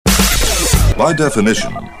By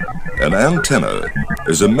definition, an antenna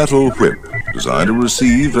is a metal whip designed to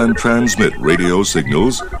receive and transmit radio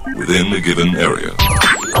signals within a given area.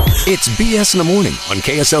 It's BS in the Morning on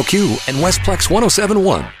KSLQ and Westplex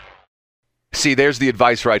 107.1. See, there's the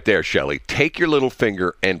advice right there, Shelley. Take your little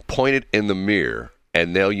finger and point it in the mirror,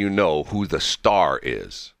 and now you know who the star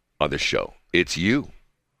is on the show. It's you.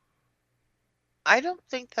 I don't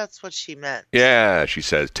think that's what she meant. Yeah, she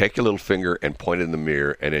says, take your little finger and point it in the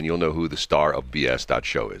mirror, and then you'll know who the star of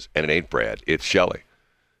BS.show is. And it ain't Brad. It's Shelley.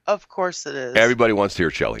 Of course it is. Everybody wants to hear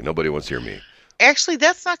Shelley. Nobody wants to hear me. Actually,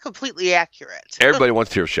 that's not completely accurate. Everybody wants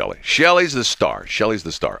to hear Shelley. Shelley's the star. Shelley's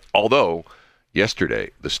the star. Although, yesterday,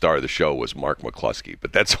 the star of the show was Mark McCluskey,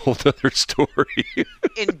 but that's a whole other story.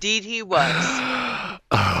 Indeed he was.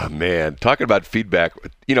 Oh, man. Talking about feedback,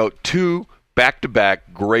 two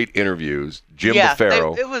back-to-back great interviews. Jim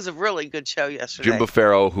Bufero. It was a really good show yesterday. Jim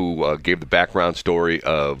Bufero, who gave the background story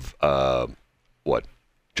of,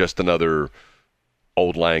 just another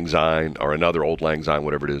Old Lang Syne, or another Old Lang Syne,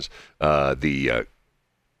 whatever it is, the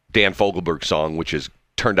Dan Fogelberg song, which has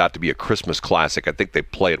turned out to be a Christmas classic. I think they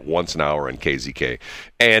play it once an hour on KZK.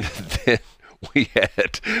 And then we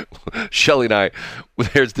had Shelley and I,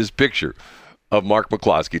 there's this picture of Mark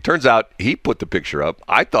McCluskey. Turns out he put the picture up.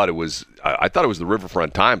 I thought it was the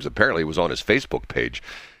Riverfront Times. Apparently it was on his Facebook page.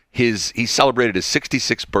 He celebrated his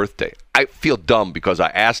 66th birthday. I feel dumb because I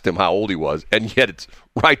asked him how old he was, and yet it's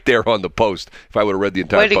right there on the post. If I would have read the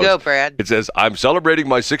entire post. Way to go, Brad. It says, I'm celebrating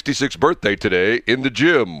my 66th birthday today in the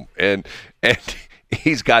gym. And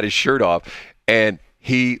he's got his shirt off, and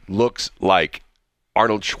he looks like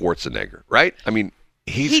Arnold Schwarzenegger, right? I mean,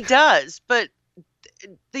 he does, but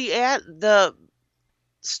the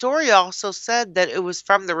story also said that it was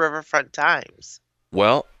from the Riverfront Times.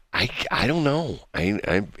 Well, I don't know.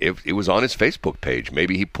 It was on his Facebook page.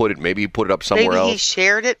 Maybe he put it up somewhere else. Maybe he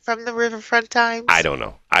shared it from the Riverfront Times. I don't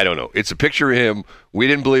know. It's a picture of him. We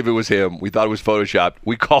didn't believe it was him. We thought it was Photoshopped.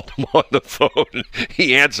 We called him on the phone.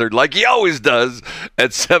 He answered like he always does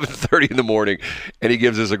at 7:30 in the morning, and he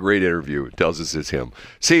gives us a great interview. Tells us it's him.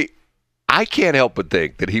 See, I can't help but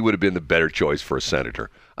think that he would have been the better choice for a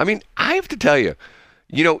senator. I mean, I have to tell you,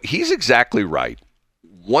 he's exactly right.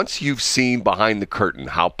 Once you've seen behind the curtain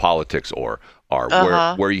how politics are,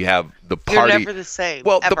 where you have the party. You're never the same,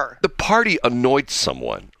 well, ever. The party anoints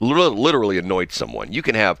someone, literally anoints someone. You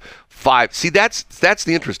can have 5. See, that's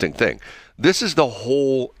the interesting thing. This is the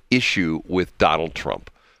whole issue with Donald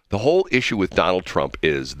Trump. The whole issue with Donald Trump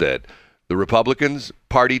is that the Republicans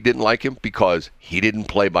Party didn't like him because he didn't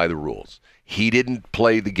play by the rules. He didn't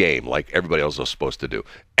play the game like everybody else was supposed to do.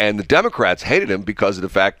 And the Democrats hated him because of the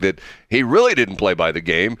fact that he really didn't play by the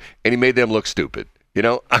game, and he made them look stupid.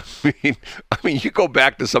 I mean, you go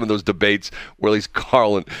back to some of those debates where he's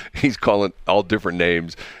calling all different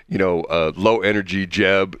names, low energy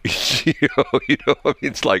Jeb, it's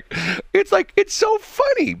so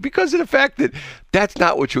funny because of the fact that that's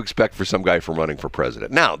not what you expect for some guy from running for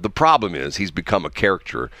president. Now, the problem is he's become a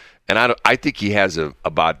caricature, and I think he has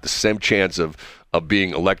about the same chance of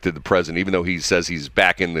being elected the president, even though he says he's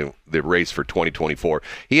back in the race for 2024.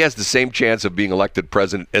 He has the same chance of being elected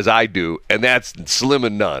president as I do, and that's slim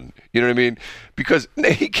and none. You know what I mean? Because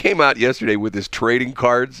he came out yesterday with his trading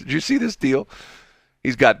cards. Did you see this deal?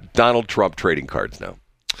 He's got Donald Trump trading cards now.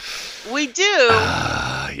 We do.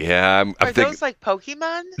 Yeah. I'm Are thinking, those like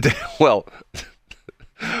Pokemon? Well,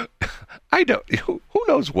 I don't. Who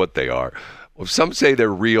knows what they are? Some say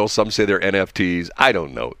they're real. Some say they're NFTs. I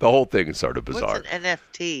don't know. The whole thing is sort of bizarre. What's an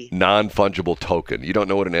NFT? Non-fungible token. You don't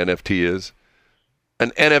know what an NFT is?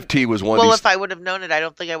 An NFT was one of these... Well, if I would have known it, I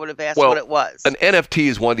don't think I would have asked what it was. An NFT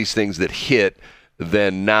is one of these things that hit,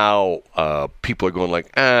 then now people are going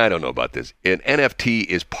like, I don't know about this. An NFT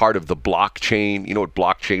is part of the blockchain. You know what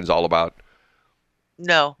blockchain is all about?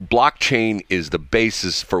 No. Blockchain is the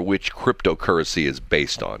basis for which cryptocurrency is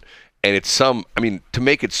based on. And it's to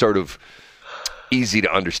make it sort of easy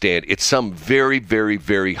to understand, it's some very, very,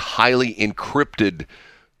 very highly encrypted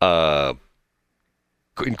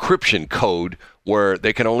encryption code where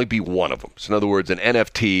there can only be one of them. So in other words, an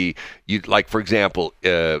NFT, for example,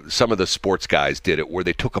 some of the sports guys did it where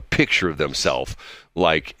they took a picture of themselves,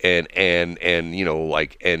 and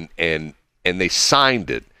they signed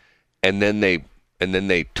it, and then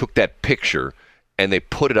they took that picture and they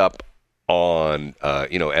put it up on,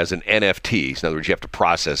 as an NFT. So in other words, you have to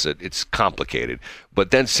process it. It's complicated.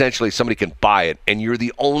 But then essentially somebody can buy it, and you're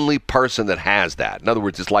the only person that has that. In other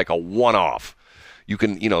words, it's like a one-off. You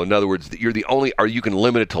can, in other words, you're the only, or you can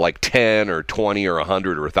limit it to like 10 or 20 or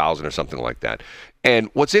 100 or 1,000 or something like that. And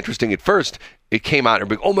what's interesting, at first, it came out and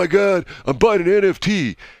everybody, oh my God, I'm buying an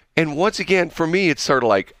NFT. And once again, for me, it's sort of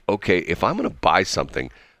like, okay, if I'm going to buy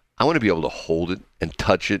something, I want to be able to hold it and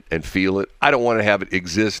touch it and feel it. I don't want to have it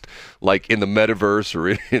exist like in the metaverse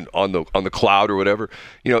or on the cloud or whatever.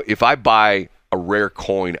 If I buy a rare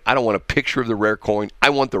coin, I don't want a picture of the rare coin. I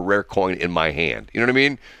want the rare coin in my hand. You know what I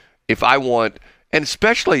mean? If I want, and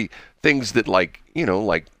especially things that like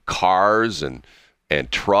cars and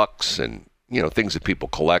trucks and things that people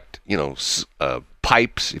collect.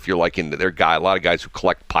 Pipes. If you're like into a lot of guys who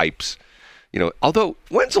collect pipes. Although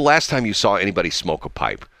when's the last time you saw anybody smoke a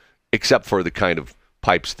pipe, except for the kind of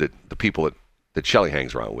pipes that the people that Shelley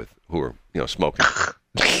hangs around with who are smoking?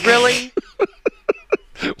 Really?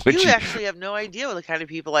 You actually have no idea what the kind of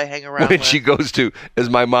people I hang around with. When she goes to, as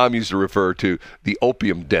my mom used to refer to, the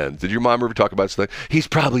opium dens. Did your mom ever talk about stuff? He's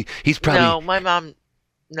probably. No, my mom.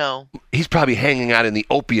 No. He's probably hanging out in the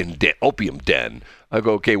opium den. I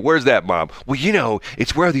go, okay, where's that, Mom? Well,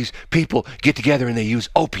 it's where these people get together and they use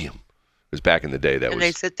opium. It was back in the day. And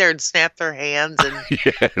they sit there and snap their hands and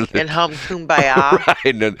and hum Kumbaya. Right,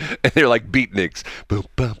 and they're like beatniks. Boom,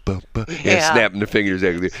 boom, boom, boom. Yeah. And snapping the fingers.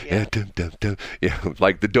 Yeah. Dum, dum, dum.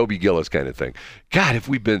 Like the Dobie Gillis kind of thing. God, have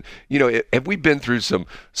we been through some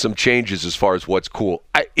changes as far as what's cool?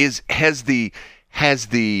 Has the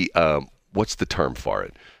what's the term for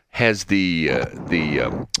it? Has the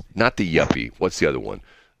not the yuppie? What's the other one?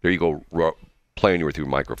 There you go, playing with your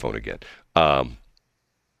microphone again.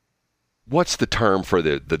 What's the term for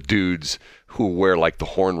the dudes who wear like the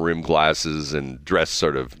horn rim glasses and dress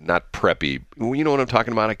sort of not preppy? You know what I'm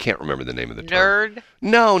talking about? I can't remember the name of the term. Nerd?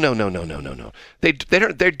 No.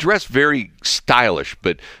 They dress very stylish,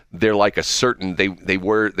 but they're like a certain they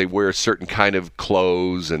wear a certain kind of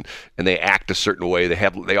clothes and they act a certain way.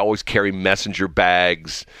 They always carry messenger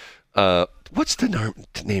bags. What's the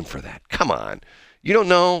name for that? Come on. You don't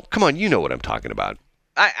know? Come on, you know what I'm talking about.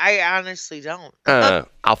 I honestly don't.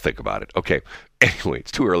 I'll think about it. Okay. Anyway,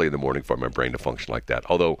 it's too early in the morning for my brain to function like that.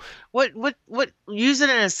 Although, what? Use it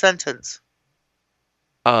in a sentence.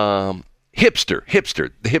 Hipster,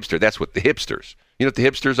 the hipster. That's what the hipsters. You know what the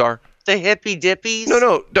hipsters are? The hippy dippies.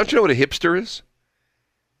 No. Don't you know what a hipster is?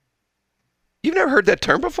 You've never heard that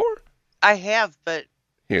term before? I have, but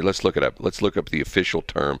here, let's look it up. Let's look up the official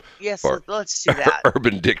term. Yes, for let's do that.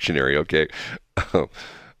 Urban Dictionary. Okay.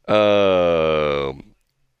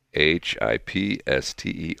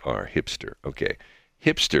 Hipster, hipster. Okay.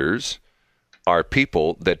 Hipsters are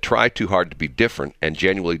people that try too hard to be different and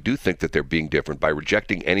genuinely do think that they're being different by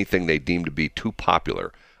rejecting anything they deem to be too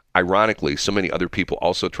popular. Ironically, so many other people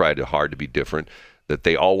also try too hard to be different that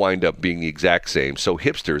they all wind up being the exact same. So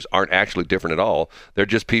hipsters aren't actually different at all. They're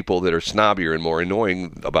just people that are snobbier and more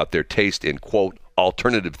annoying about their taste in, quote,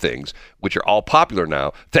 alternative things, which are all popular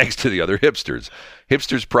now thanks to the other hipsters.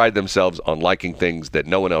 Hipsters pride themselves on liking things that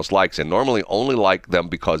no one else likes and normally only like them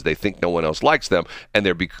because they think no one else likes them and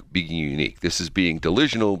they're being unique. This is being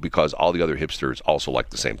delusional because all the other hipsters also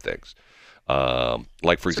like the same things.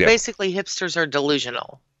 Like, for example... basically, hipsters are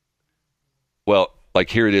delusional. Well, like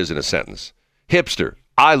here it is in a sentence. Hipster,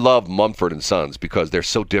 I love Mumford & Sons because they're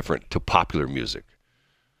so different to popular music.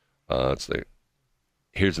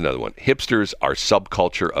 Here's another one. Hipsters are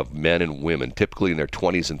subculture of men and women, typically in their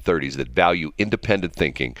 20s and 30s, that value independent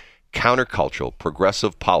thinking, countercultural,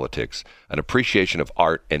 progressive politics, an appreciation of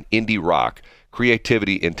art and indie rock,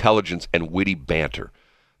 creativity, intelligence, and witty banter.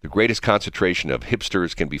 The greatest concentration of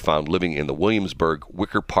hipsters can be found living in the Williamsburg,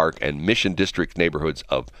 Wicker Park, and Mission District neighborhoods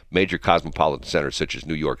of major cosmopolitan centers such as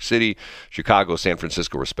New York City, Chicago, San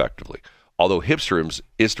Francisco, respectively. Although hipsterism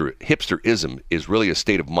is really a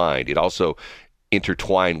state of mind, it also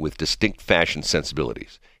intertwined with distinct fashion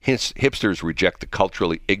sensibilities. Hence, hipsters reject the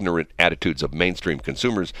culturally ignorant attitudes of mainstream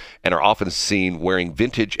consumers and are often seen wearing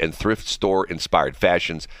vintage and thrift store-inspired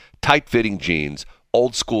fashions, tight-fitting jeans,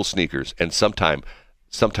 old-school sneakers, and sometimes,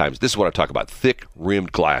 this is what I talk about,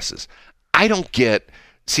 thick-rimmed glasses. I don't get...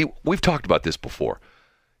 See, we've talked about this before.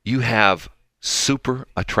 You have super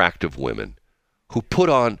attractive women who put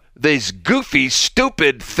on these goofy,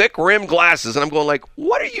 stupid, thick-rimmed glasses, and I'm going like,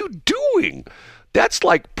 what are you doing? That's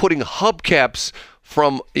like putting hubcaps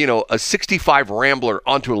from, a 65 Rambler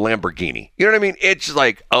onto a Lamborghini. You know what I mean? It's just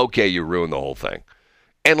like, okay, you ruined the whole thing.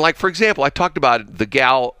 And like, for example, I talked about the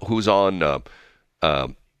gal who's on,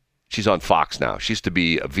 she's on Fox now. She used to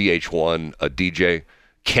be a VH1, a DJ,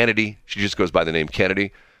 Kennedy. She just goes by the name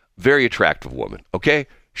Kennedy. Very attractive woman, okay?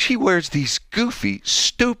 She wears these goofy,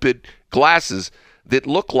 stupid glasses that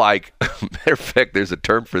look like, matter of fact, there's a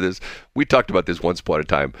term for this. We talked about this once upon a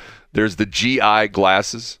time. There's the GI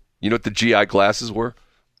glasses. You know what the GI glasses were?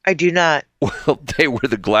 I do not. Well, they were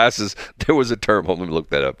the glasses. There was a term. Hold on, let me look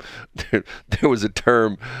that up. There was a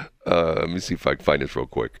term. Let me see if I can find this real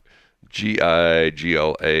quick.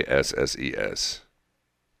 GIGLASSES.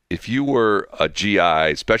 If you were a GI,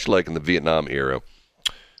 especially like in the Vietnam era,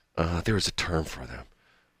 there was a term for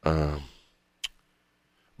them.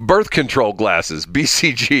 Birth control glasses,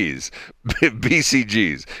 BCGs.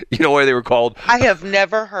 BCGs. You know why they were called? I have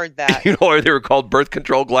never heard that. You know why they were called birth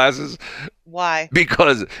control glasses? Why?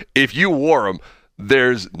 Because if you wore them,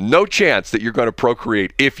 there's no chance that you're going to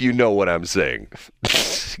procreate, if you know what I'm saying.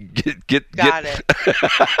 Got it.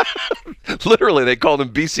 Literally, they called them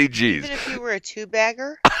BCGs. Even if you were a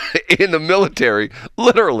two-bagger? In the military,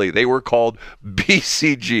 literally, they were called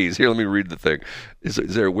BCGs. Here, let me read the thing. Is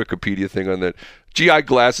there a Wikipedia thing on that? GI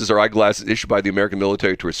glasses are eyeglasses issued by the American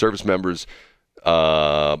military to its service members.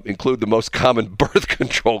 Include the most common birth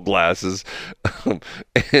control glasses and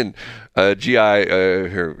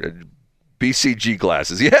BCG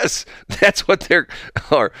glasses. Yes, that's what they're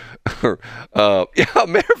are.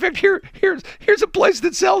 Matter of fact, here's a place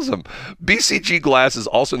that sells them. BCG glasses,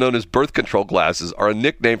 also known as birth control glasses, are a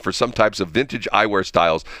nickname for some types of vintage eyewear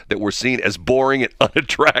styles that were seen as boring and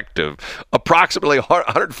unattractive. Approximately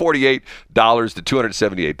 $148 to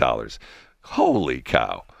 $278. Holy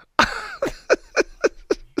cow.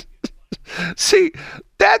 See,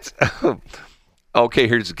 that's okay.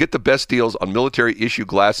 Here's get the best deals on military issue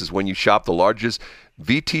glasses when you shop the largest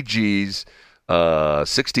VTGs,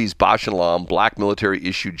 60s Bausch and Lomb black military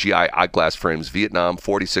issue GI eyeglass frames, Vietnam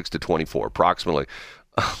 46 to 24, approximately.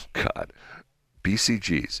 Oh God,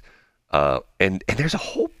 BCGs, and there's a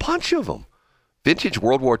whole bunch of them. Vintage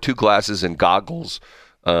World War II glasses and goggles.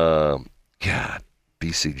 God,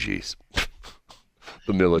 BCGs.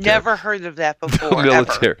 The military. Never heard of that before.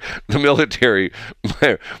 The military.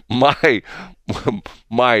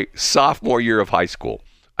 My sophomore year of high school,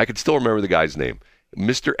 I can still remember the guy's name,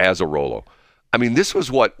 Mr. Azzarolo. I mean, this was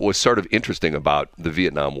what was sort of interesting about the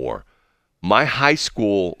Vietnam War. My high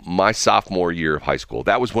school, my sophomore year of high school,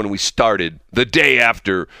 that was when we started the day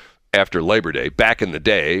after Labor Day, back in the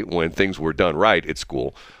day when things were done right at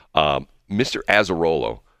school. Mr.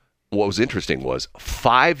 Azzarolo, what was interesting was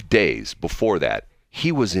 5 days before that, he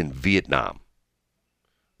was in Vietnam.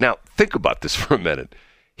 Now, think about this for a minute.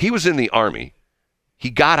 He was in the Army. He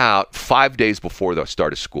got out 5 days before the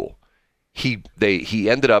start of school. He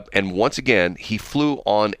ended up, and once again, he flew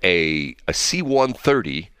on a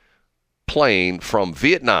C-130 plane from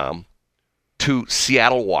Vietnam to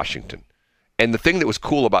Seattle, Washington. And the thing that was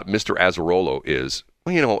cool about Mr. Azzarolo is,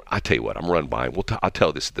 well, you know, I tell you what, I'm running by him. I'll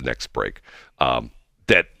tell this at the next break.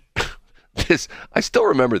 That I still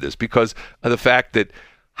remember this because of the fact that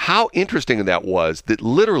how interesting that was that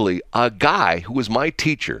literally a guy who was my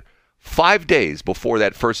teacher 5 days before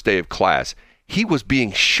that first day of class, he was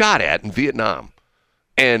being shot at in Vietnam.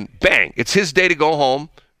 And bang, it's his day to go home.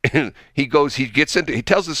 And he tells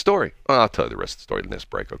the story. I'll tell you the rest of the story in this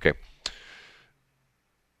break, okay?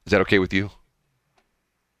 Is that okay with you?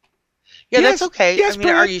 Yeah, Yes, that's okay. yes, I mean,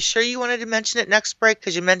 Brad. are you sure you wanted to mention it next break?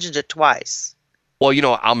 Because you mentioned it twice. Well, you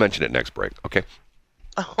know, I'll mention it next break, okay?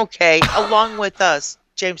 Okay, along with us,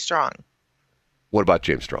 James Strong. What about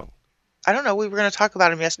James Strong? I don't know. We were going to talk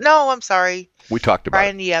about him yesterday. No, I'm sorry. We talked about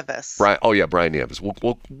Brian it. Nieves. Brian Nieves.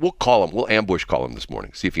 We'll call him. We'll ambush call him this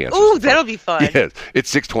morning. See if he answers. Ooh, the phone. that'll be fun. Yes,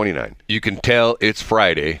 it's 6:29. You can tell it's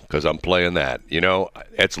Friday because I'm playing that. You know,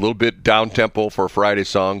 it's a little bit down tempo for a Friday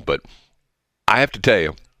song, but I have to tell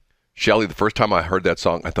you, Shelley, the first time I heard that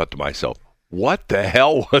song, I thought to myself, what the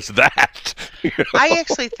hell was that? You know? I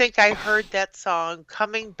actually think I heard that song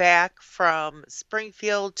coming back from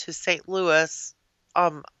Springfield to St. Louis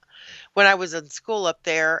when I was in school up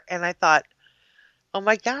there, and I thought, oh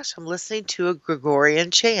my gosh, I'm listening to a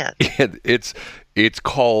Gregorian chant. And it's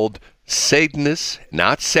called Sadness,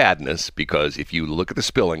 not Sadness, because if you look at the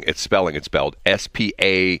spelling, it's spelled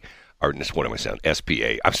S-P-A, or what am I saying?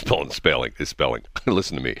 S-P-A. I'm spelling the spelling. It's spelling.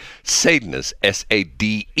 Listen to me. Sadness,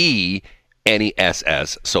 S-A-D-E-N-E-S-S.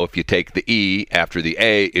 So if you take the E after the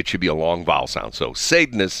A, it should be a long vowel sound. So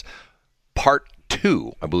Sadness Part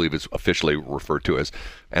 2, I believe it's officially referred to as.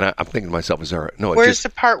 And I'm thinking to myself, Where's the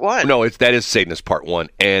Part 1? No, that is Sadness Part 1.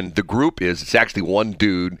 And the group it's actually one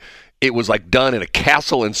dude. It was like done in a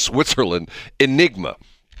castle in Switzerland, Enigma.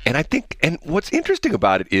 And I think, and what's interesting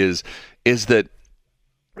about it is that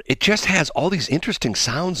it just has all these interesting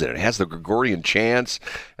sounds in it. It has the Gregorian chants,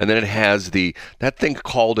 and then it has that thing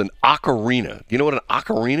called an ocarina. Do you know what an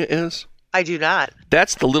ocarina is? I do not.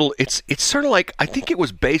 That's the little, it's sort of like, I think it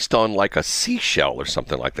was based on like a seashell or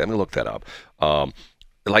something like that. Let me look that up.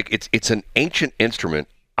 Like it's an ancient instrument,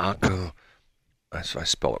 so I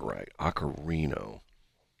spell it right, ocarino.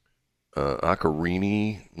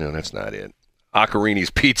 Ocarini. No, that's not it. Ocarini's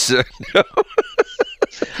Pizza.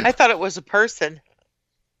 I thought it was a person.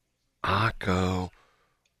 Ocarino.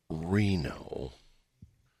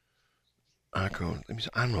 I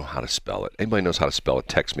don't know how to spell it. Anybody knows how to spell it?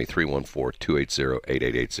 Text me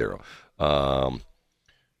 314-280-8880.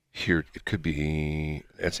 Here it could be.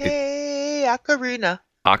 Hey, Ocarina.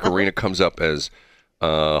 Ocarina comes up as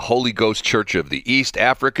Holy Ghost Church of the East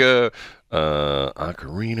Africa.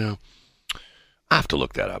 Ocarina. I have to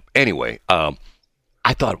look that up. Anyway, I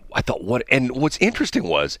thought what, and what's interesting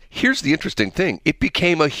was, here's the interesting thing. It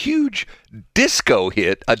became a huge disco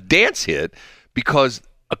hit, a dance hit, because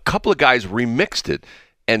a couple of guys remixed it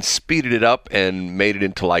and speeded it up and made it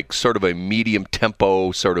into like sort of a medium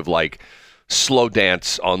tempo, sort of like slow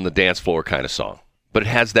dance on the dance floor kind of song. But it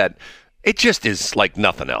has that, it just is like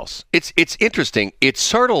nothing else. It's interesting. It's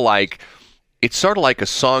sort of like a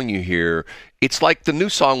song you hear. It's like the new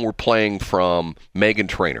song we're playing from Meghan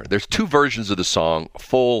Trainor. There's two versions of the song, a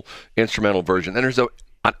full instrumental version, and there's an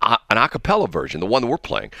a cappella version, the one that we're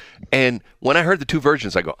playing. And when I heard the two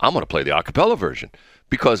versions, I go, I'm going to play the a cappella version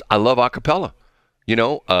because I love a cappella. And you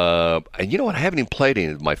know what? I haven't even played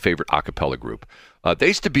any of my favorite a cappella group. There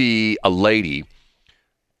used to be a lady.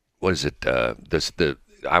 What is it?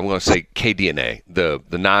 I'm going to say KDNA, the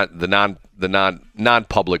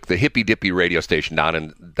non-public, the hippy dippy radio station down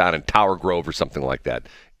in Tower Grove or something like that.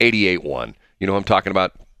 88.1. You know what I'm talking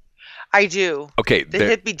about? I do. Okay. The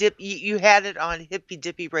hippy dip. You had it on hippy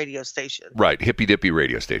dippy radio station. Right, hippy dippy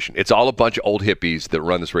radio station. It's all a bunch of old hippies that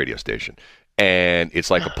run this radio station. And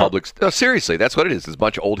it's like a public. No, seriously, that's what it is. It's a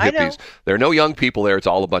bunch of old hippies. There are no young people there. It's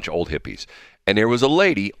all a bunch of old hippies. And there was a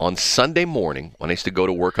lady on Sunday morning, when I used to go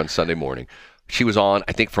to work on Sunday morning. She was on,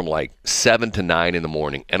 I think, from like 7 to 9 in the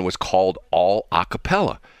morning, and it was called all a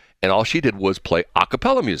cappella. And all she did was play a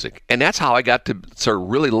cappella music. And that's how I got to sort of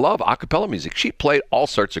really love a cappella music. She played all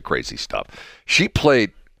sorts of crazy stuff. She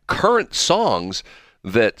played current songs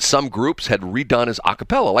that some groups had redone as a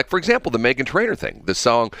cappella. Like, for example, the Meghan Trainor thing, the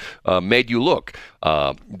song Made You Look.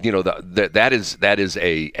 That is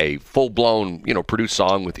a full-blown, produced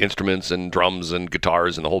song with instruments and drums and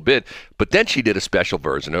guitars and the whole bit. But then she did a special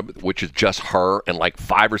version of it, which is just her and like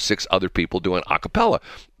 5 or 6 other people doing a cappella.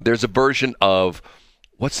 There's a version of,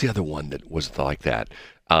 what's the other one that was like that?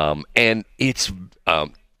 And it's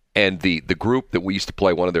and the group that we used to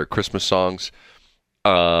play one of their Christmas songs.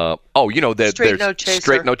 Straight No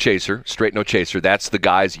Chaser. Straight No Chaser. That's the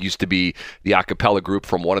guys used to be the a cappella group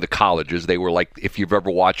from one of the colleges. They were like, if you've ever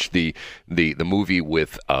watched the movie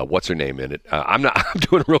with what's her name in it. I'm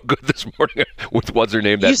doing real good this morning with what's her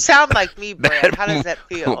name. You sound like me, Brad. How does that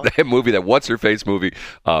feel? That movie, that What's Her Face movie,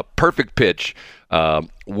 Perfect Pitch,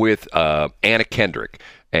 with Anna Kendrick,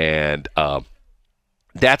 and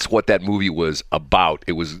that's what that movie was about.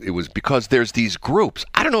 It was because there's these groups.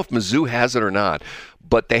 I don't know if Mizzou has it or not,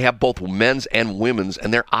 but they have both men's and women's,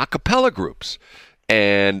 and they're a cappella groups.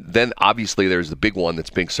 And then obviously there's the big one that's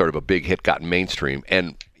being sort of a big hit, gotten mainstream,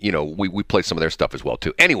 and we play some of their stuff as well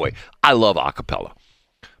too. Anyway, I love a cappella,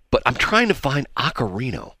 but I'm trying to find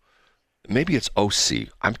Ocarino. Maybe it's OC.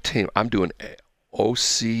 I'm doing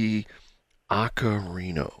OC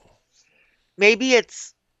Ocarino. Maybe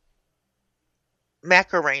it's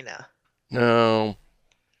Macarena. No.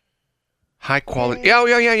 High quality. Yeah,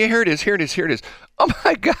 here it is. Oh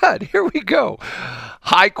my God, here we go.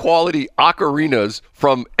 High quality ocarinas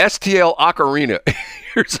from STL Ocarina.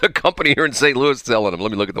 Here's a company here in St. Louis selling them.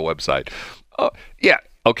 Let me look at the website. Yeah,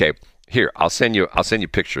 okay. Here, I'll send you a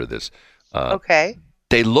picture of this. Okay.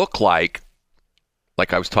 They look like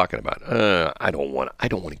I was talking about. I don't want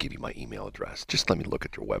to give you my email address. Just let me look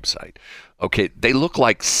at your website. Okay, they look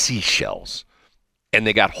like seashells. And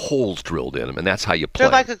they got holes drilled in them, and that's how you play.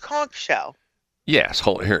 They're like a conch shell. Yes.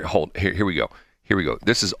 Here we go.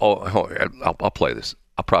 This is all. I'll play this.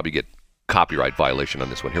 I'll probably get copyright violation on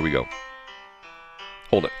this one. Here we go.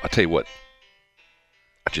 Hold it. I'll tell you what.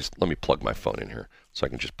 Let me plug my phone in here so I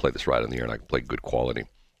can just play this right on the air, and I can play good quality.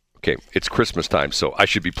 Okay, it's Christmas time, so I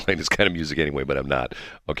should be playing this kind of music anyway, but I'm not.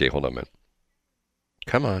 Okay, hold on a minute.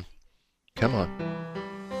 Come on.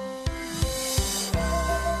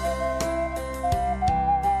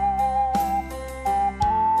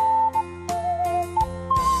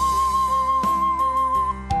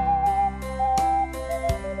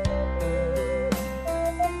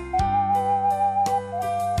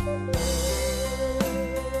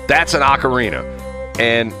 That's an ocarina.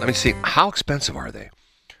 And let me see, how expensive are they?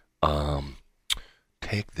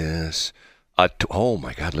 Take this. Oh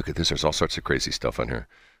my God, look at this. There's all sorts of crazy stuff on here.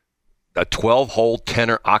 A 12-hole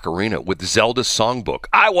tenor ocarina with Zelda songbook.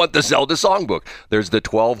 I want the Zelda songbook. There's the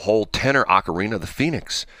 12-hole tenor ocarina, the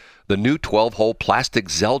Phoenix. The new 12-hole plastic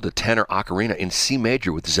Zelda tenor ocarina in C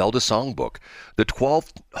major with Zelda Songbook. The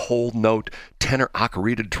 12-hole note tenor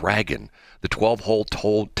ocarina Dragon. The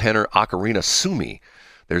 12-hole tenor ocarina Sumi.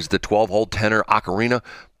 There's the 12-hole tenor ocarina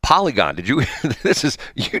Polygon. Did you? This is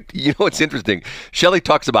you know what's interesting. Shelley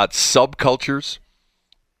talks about subcultures.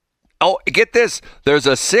 Oh, get this. There's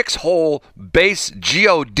a 6-hole bass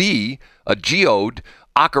geode, a geode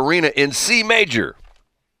ocarina in C major.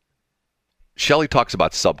 Shelley talks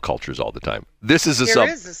about subcultures all the time. This is a There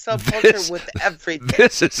is a subculture with everything.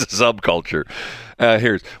 This is a subculture.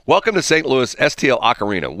 Here's welcome to St. Louis STL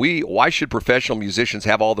Ocarina. Why should professional musicians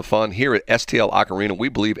have all the fun? Here at STL Ocarina, we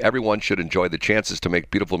believe everyone should enjoy the chances to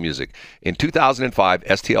make beautiful music. In 2005,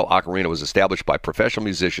 STL Ocarina was established by professional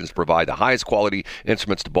musicians to provide the highest quality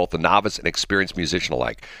instruments to both the novice and experienced musician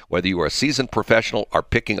alike. Whether you are a seasoned professional or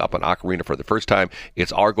picking up an ocarina for the first time,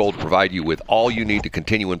 it's our goal to provide you with all you need to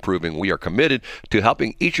continue improving. We are committed to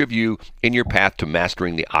helping each of you in your path to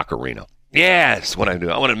mastering the ocarina. Yes, what I do.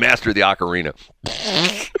 I want to master the ocarina.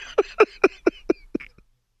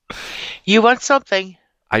 You want something?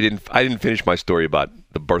 I didn't finish my story about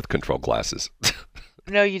the birth control glasses.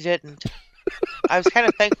 No, you didn't. I was kind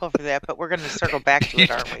of thankful for that, but we're going to circle back to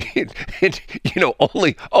it, aren't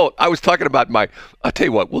we? I was talking about I'll tell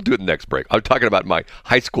you what, we'll do it in the next break. I'm talking about my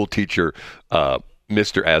high school teacher, Mr.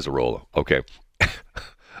 Azarola, okay?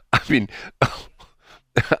 I mean,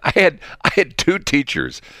 I had two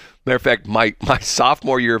teachers. Matter of fact, my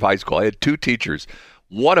sophomore year of high school, I had two teachers.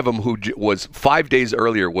 One of them who was 5 days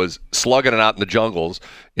earlier was slugging it out in the jungles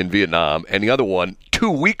in Vietnam, and the other one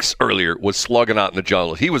 2 weeks earlier was slugging out in the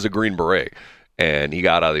jungles. He was a Green Beret, and he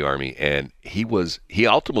got out of the Army, and he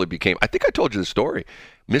ultimately became, I think I told you the story,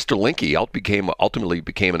 Mr. Linky ultimately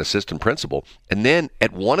became an assistant principal. And then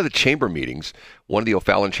at one of the chamber meetings, one of the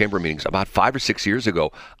O'Fallon chamber meetings about 5 or 6 years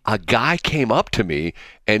ago, a guy came up to me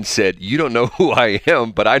and said, "You don't know who I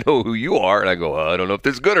am, but I know who you are." And I go, "I don't know if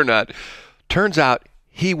this is good or not." Turns out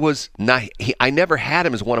he was not, I never had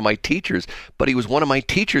him as one of my teachers, but he was one of my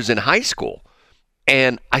teachers in high school.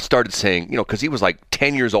 And I started saying, because he was like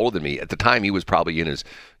 10 years older than me. At the time, he was probably in his,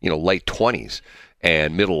 late 20s.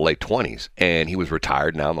 And middle to late 20s, and he was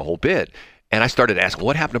retired now in the whole bit. And I started asking,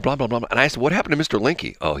 what happened to blah, blah, blah, blah. And I said, what happened to Mr.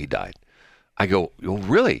 Linky? Oh, he died. I go, oh,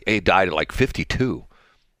 really? He died at like 52.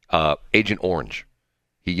 Agent Orange.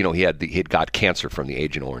 He had got cancer from the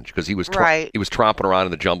Agent Orange because he was right. He was tromping around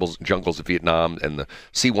in the jungles of Vietnam, and the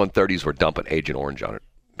C-130s were dumping Agent Orange on it.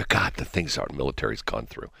 But God, the things our military's gone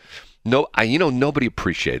through. No, nobody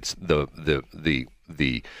appreciates the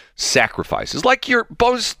sacrifices, like your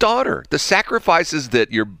bonus daughter, the sacrifices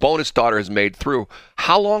that your bonus daughter has made through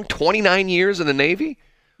how long? 29 years in the Navy?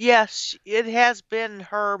 Yes, it has been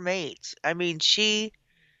her mate. I mean, she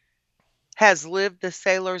has lived the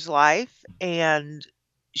sailor's life, and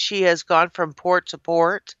she has gone from port to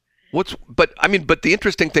port. But the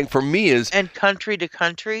interesting thing for me is, and country to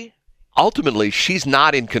country. Ultimately, she's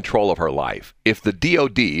not in control of her life. If the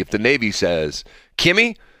DOD, if the Navy says,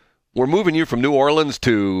 "Kimmy, we're moving you from New Orleans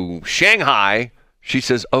to Shanghai," she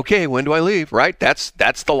says, "Okay, when do I leave?" Right? That's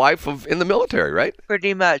the life in the military, right?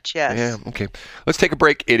 Pretty much, yes. Yeah, okay. Let's take a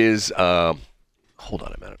break. It is, hold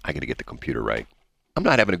on a minute. I got to get the computer right. I'm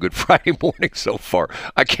not having a good Friday morning so far.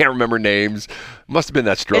 I can't remember names. Must have been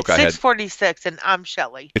that stroke I had. It's 6:46, and I'm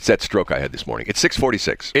Shelley. It's that stroke I had this morning. It's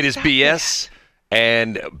 6:46. It is BS.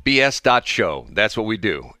 And BS.show. That's what we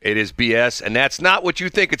do. It is BS, and that's not what you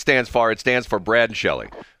think it stands for. It stands for Brad and Shelley.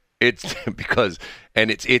 It's because,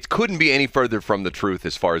 and it couldn't be any further from the truth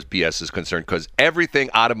as far as BS is concerned, because everything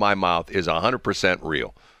out of my mouth is 100%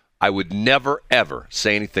 real. I would never, ever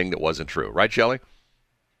say anything that wasn't true. Right, Shelley?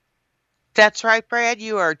 That's right, Brad.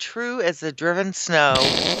 You are true as the driven snow.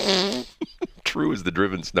 True as the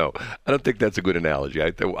driven snow. I don't think that's a good analogy.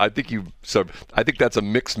 I think that's a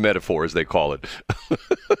mixed metaphor, as they call it.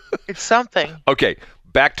 It's something. Okay,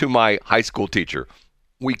 back to my high school teacher.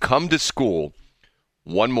 We come to school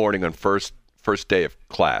one morning on first day of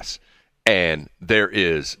class, and there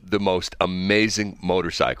is the most amazing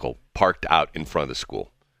motorcycle parked out in front of the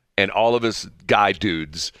school. And all of us guy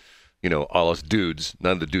dudes, all us dudes,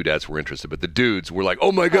 none of the dudettes were interested, but the dudes were like,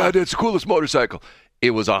 "Oh my God, that's the coolest motorcycle."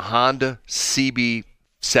 It was a Honda CB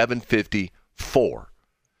 750-4,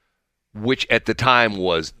 which at the time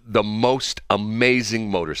was the most amazing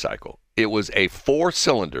motorcycle. It was a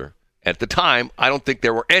 4-cylinder. At the time, I don't think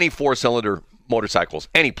there were any 4-cylinder motorcycles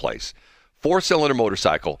anyplace. 4-cylinder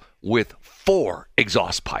motorcycle with 4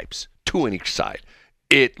 exhaust pipes, 2 on each side.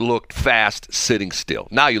 It looked fast sitting still.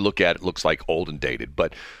 Now you look at it, it looks like old and dated.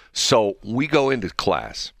 But so we go into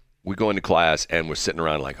class. And we're sitting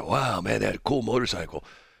around like, "Wow, man, that cool motorcycle."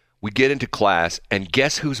 We get into class, and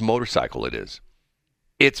guess whose motorcycle it is?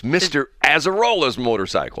 It's Mr. Azarola's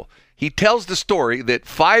motorcycle. He tells the story that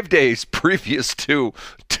 5 days previous to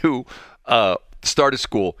start of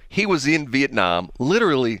school, he was in Vietnam,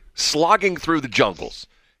 literally slogging through the jungles.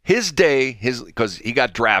 His day, because he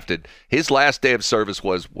got drafted, his last day of service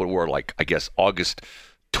was I guess August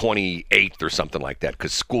 28th or something like that,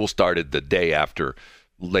 because school started the day after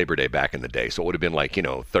Labor Day back in the day. So it would have been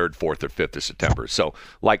 3rd, 4th, or 5th of September. So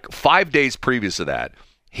 5 days previous to that,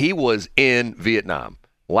 he was in Vietnam.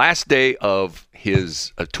 Last day of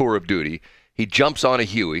his tour of duty, he jumps on a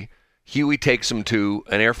Huey. Huey takes him to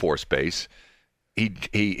an Air Force base. He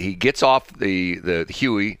gets off the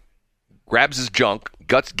Huey, grabs his junk,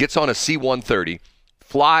 gets on a C-130,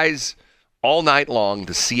 flies all night long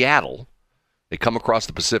to Seattle. They come across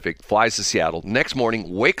the Pacific, flies to Seattle. Next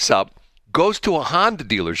morning, wakes up, goes to a Honda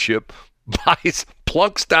dealership,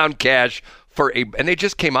 plunks down cash and they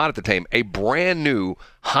just came out at the time, a brand new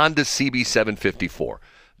Honda CB754.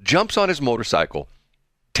 Jumps on his motorcycle,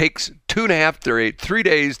 takes 3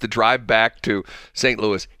 days to drive back to St.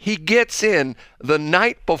 Louis. He gets in the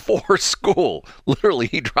night before school. Literally,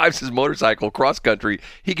 he drives his motorcycle cross country.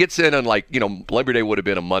 He gets in on Labor Day would have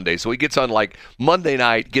been a Monday. So he gets on Monday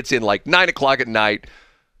night, gets in 9 o'clock at night.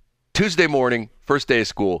 Tuesday morning, first day of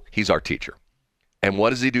school, he's our teacher. And what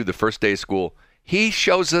does he do the first day of school? He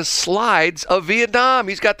shows us slides of Vietnam.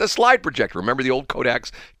 He's got the slide projector. Remember the old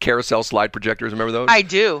Kodak's carousel slide projectors? Remember those? I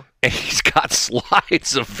do. And he's got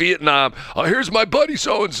slides of Vietnam. Oh, here's my buddy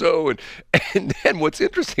so-and-so. And then what's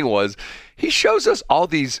interesting was he shows us all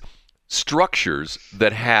these structures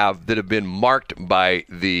that have been marked by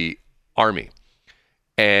the Army.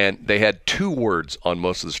 And they had 2 words on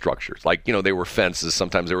most of the structures. They were fences.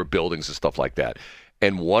 Sometimes they were buildings and stuff like that.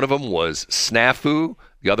 And one of them was snafu.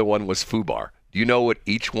 The other one was fubar. Do you know what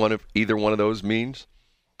either one of those means?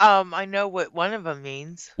 I know what one of them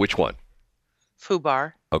means. Which one?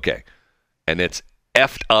 Fubar. Okay. And it's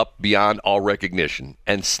effed up beyond all recognition.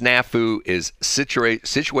 And snafu is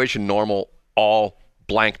situation normal, all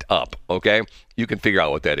blanked up. Okay? You can figure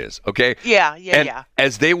out what that is. Okay? Yeah.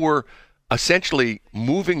 As they were essentially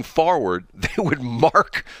moving forward, they would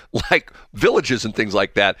mark villages and things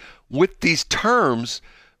like that with these terms,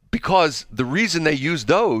 because the reason they used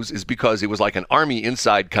those is because it was like an army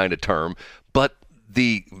inside kind of term, but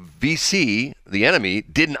the VC, the enemy,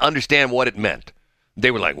 didn't understand what it meant.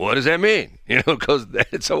 They were like, what does that mean? Because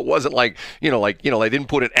so it wasn't they didn't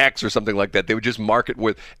put an X or something like that. They would just mark it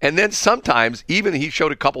with, and then sometimes even he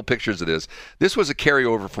showed a couple pictures of this. This was a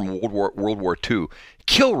carryover from World War II.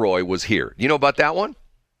 Kilroy was here. You know about that one?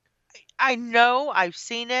 I know. I've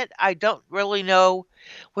seen it. I don't really know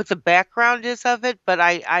what the background is of it, but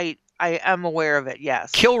I am aware of it,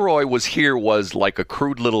 yes. Kilroy was here was like a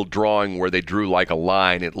crude little drawing where they drew a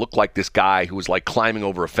line. It looked like this guy who was climbing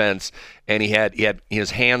over a fence, and he had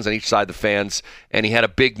his hands on each side of the fence, and he had a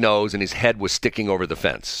big nose, and his head was sticking over the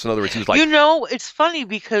fence. So in other words, he was it's funny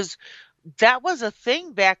because that was a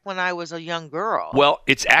thing back when I was a young girl. Well,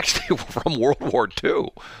 it's actually from World War II.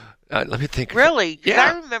 Let me think. Really? Yeah.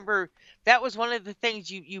 I remember that was one of the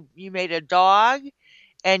things you made a dog,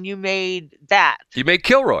 and you made that. You made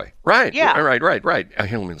Kilroy, right? Yeah. Right.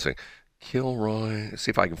 Here, let me see. Kilroy. Let's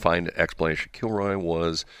see if I can find an explanation. Kilroy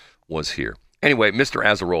was here. Anyway, Mr.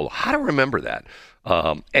 Azzarola. How do I remember that?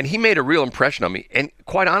 And he made a real impression on me. And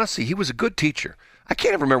quite honestly, he was a good teacher. I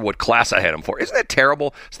can't even remember what class I had him for. Isn't that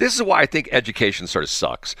terrible? So this is why I think education sort of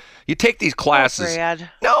sucks. You take these classes. Oh, Brad.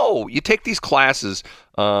 No, you take these classes.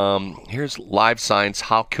 Here's live science.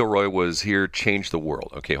 How Kilroy was here changed the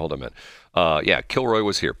world. Okay, hold on a minute. Kilroy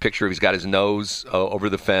was here. Picture of he's got his nose over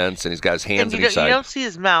the fence and he's got his hands on each side. You don't see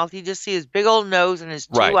his mouth. You just see his big old nose and his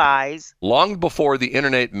 2 eyes. Long before the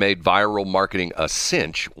internet made viral marketing a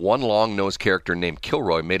cinch, one long-nosed character named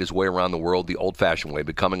Kilroy made his way around the world the old-fashioned way,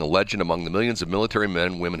 becoming a legend among the millions of military men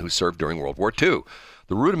and women who served during World War II.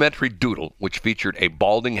 The rudimentary doodle, which featured a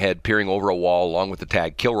balding head peering over a wall along with the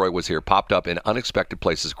tag Kilroy was here, popped up in unexpected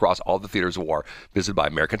places across all the theaters of war visited by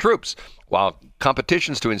American troops. While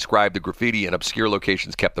competitions to inscribe the graffiti in obscure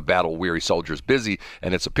locations kept the battle-weary soldiers busy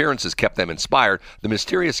and its appearances kept them inspired, the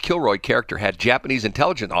mysterious Kilroy character had Japanese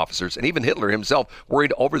intelligence officers and even Hitler himself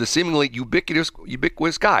worried over the seemingly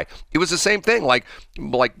ubiquitous guy. It was the same thing like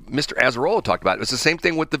Mr. Azzarola talked about. It was the same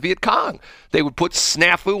thing with the Viet Cong. They would put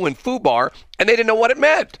snafu and fubar, and they didn't know what it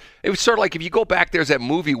meant. It was sort of like if you go back, there's that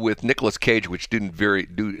movie with Nicolas Cage, which didn't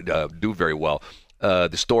do very well. The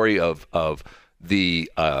story of the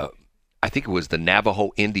I think it was the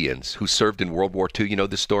Navajo Indians who served in World War II. You know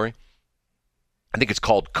this story? I think it's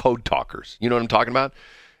called Code Talkers. You know what I'm talking about?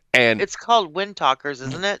 And It's called Wind Talkers,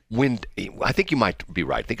 isn't it? I think you might be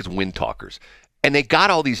right. I think it's Wind Talkers. And they got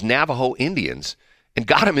all these Navajo Indians and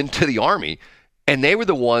got them into the Army. And they were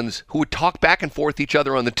the ones who would talk back and forth each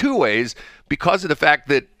other on the two-ways because of the fact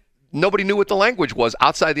that nobody knew what the language was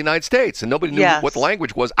outside the United States, and nobody knew what the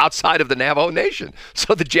language was outside of the Navajo Nation.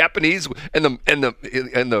 So the Japanese and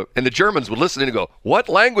the Germans would listen and go, "What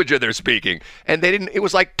language are they speaking?" And they didn't. It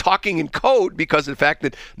was like talking in code because of the fact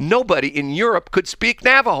that nobody in Europe could speak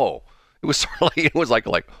Navajo. It was sort of like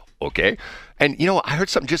okay. And I heard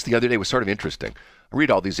something just the other day was sort of interesting. I read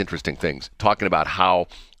all these interesting things talking about how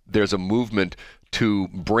there's a movement to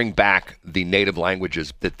bring back the native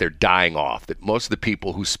languages that they're dying off, that most of the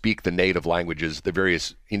people who speak the native languages, the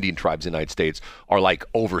various Indian tribes in the United States, are like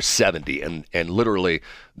over 70, and literally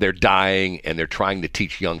they're dying, and they're trying to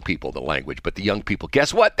teach young people the language. But the young people,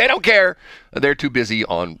 guess what? They don't care. They're too busy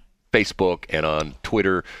on Facebook and on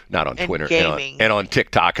Twitter, not on Twitter, and on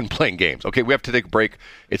TikTok and playing games. Okay, we have to take a break.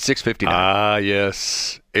 It's 6:59. Ah,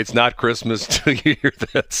 yes. It's not Christmas till you hear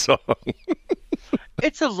that song.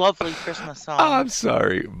 It's a lovely Christmas song. I'm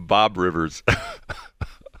sorry. Bob Rivers.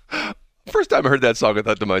 First time I heard that song, I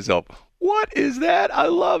thought to myself, what is that? I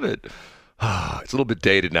love it. It's a little bit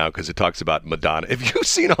dated now because it talks about Madonna. Have you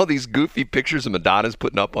seen all these goofy pictures of Madonna's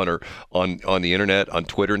putting up on the internet, on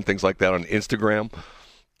Twitter and things like that, on Instagram?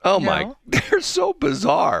 Oh, my. They're so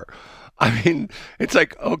bizarre. I mean, it's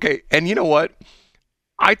like, okay. And you know what?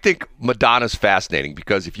 I think Madonna's fascinating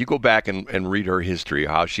because if you go back and read her history,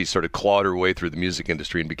 how she sort of clawed her way through the music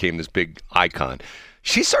industry and became this big icon,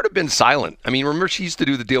 she's sort of been silent. I mean, remember she used to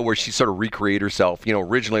do the deal where she sort of recreate herself.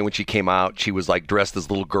 Originally when she came out, she was like dressed as a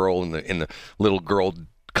little girl in the little girl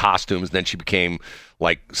costumes. Then she became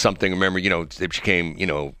like something. Remember, they became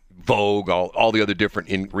Vogue, all the other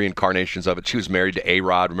different reincarnations of it. She was married to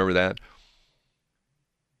A-Rod. Remember that?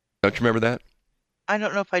 Don't you remember that? I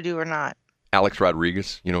don't know if I do or not. Alex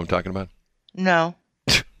Rodriguez, you know what I'm talking about? No.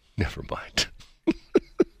 Never mind.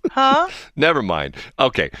 Huh? Never mind.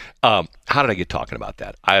 Okay. How did I get talking about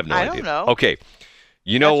that? I have no idea. I don't know. Okay.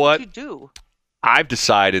 You know what? what? You do. I've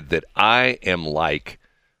decided that I am like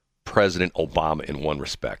President Obama in one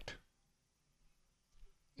respect.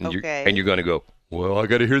 And you're going to go, well, I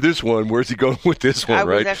got to hear this one. Where's he going with this one,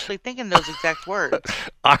 right? I was actually thinking those exact words.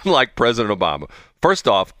 I'm like President Obama. First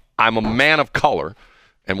off, I'm a man of color.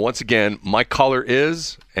 And once again, my color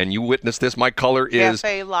is, and you witnessed this, my color is...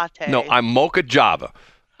 Cafe latte. No, I'm mocha java.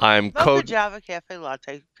 Mocha java, cafe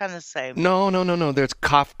latte, kind of the same. No. There's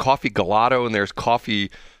coffee gelato, and there's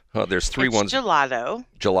coffee... there's three ones.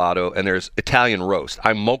 Gelato, and there's Italian roast.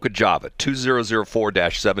 I'm mocha java,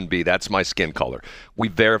 2004-7B. That's my skin color. We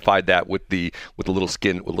verified that with the little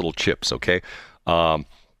skin, with little chips, okay?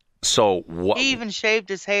 So what? He even shaved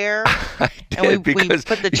his hair, I did, and we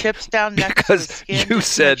put the chips down next to the skin to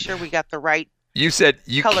make sure we got the right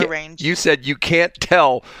color range. You said you can't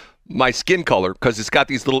tell my skin color because it's got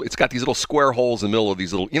these little square holes in the middle of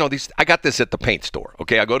these little, I got this at the paint store.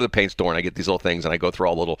 Okay, I go to the paint store and I get these little things and I go through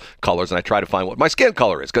all the little colors and I try to find what my skin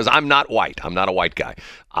color is because I'm not white. I'm not a white guy.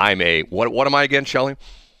 I'm a what am I again, Shelley?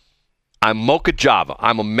 I'm mocha java.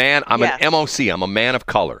 I'm a man. I'm an MOC. I'm a man of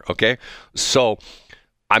color. Okay, so.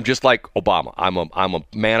 I'm just like Obama. I'm a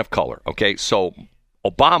man of color. Okay, so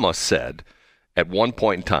Obama said at one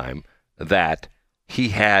point in time that he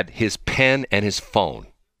had his pen and his phone,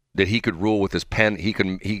 that he could rule with his pen.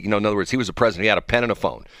 In other words, he was a president. He had a pen and a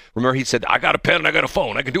phone. Remember, he said, "I got a pen and I got a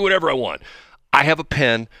phone. I can do whatever I want. I have a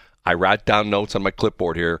pen. I write down notes on my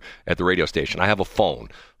clipboard here at the radio station. I have a phone.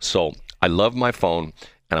 So I love my phone."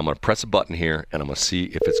 And I'm going to press a button here, and I'm going to see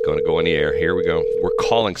if it's going to go in the air. Here we go. We're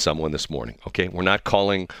calling someone this morning, okay? We're not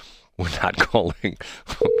calling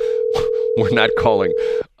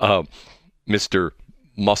Mr.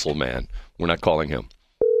 Muscle Man. We're not calling him.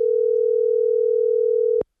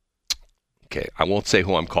 Okay, I won't say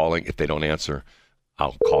who I'm calling. If they don't answer,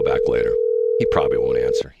 I'll call back later. He probably won't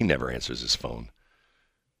answer. He never answers his phone.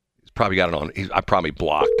 He's probably got it on. I probably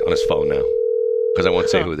blocked on his phone now because I won't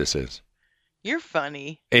say who this is. You're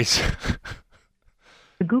funny. It's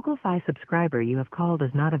The Google Fi subscriber you have called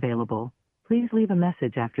is not available. Please leave a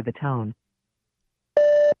message after the tone.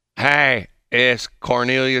 Hey, it's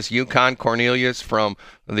Cornelius, Yukon Cornelius from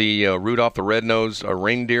the Rudolph the Red-Nosed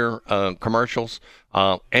Reindeer commercials.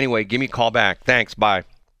 Anyway, give me a call back. Thanks. Bye.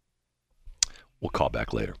 We'll call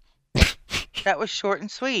back later. That was short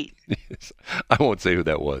and sweet. Yes. I won't say who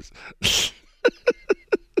that was.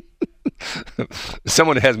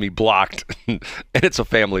 Someone has me blocked, and it's a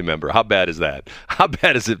family member. How bad is that? How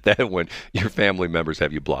bad is it that when your family members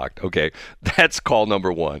have you blocked? Okay, that's call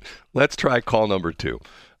number one. Let's try call number two.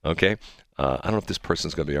 Okay, I don't know if this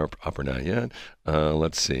person's going to be up or not yet.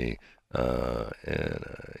 Let's see.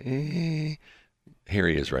 Here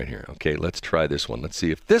he is right here. Okay, let's try this one. Let's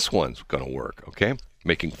see if this one's going to work, okay?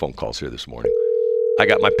 Making phone calls here this morning. I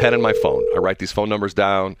got my pen and my phone. I write these phone numbers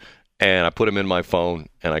down, and I put them in my phone,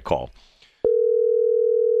 and I call.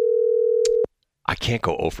 I can't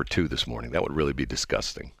go 0 for 2 this morning. That would really be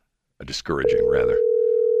disgusting. Discouraging, rather.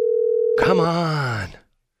 Come on.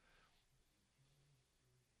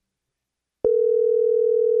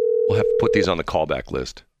 We'll have to put these on the callback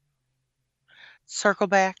list. Circle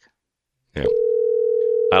back. Yeah.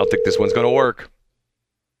 I don't think this one's going to work.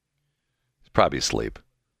 He's probably asleep.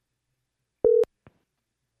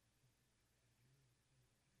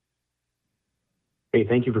 Hey,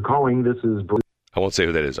 thank you for calling. This is Bruce. I won't say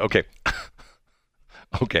who that is. Okay.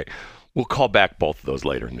 Okay. We'll call back both of those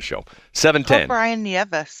later in the show. 710. Oh, Brian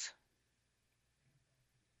Nieves.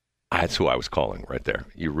 That's who I was calling right there.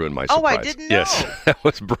 You ruined my surprise. Oh, I didn't know. Yes, that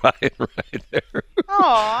was Brian right there.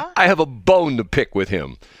 Aw. I have a bone to pick with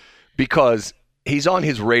him because he's on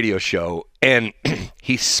his radio show and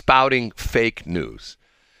he's spouting fake news.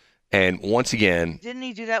 And once again... Didn't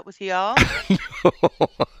he do that with y'all?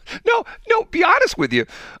 No, be honest with you.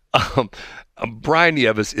 Brian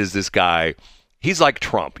Nieves is this guy. He's like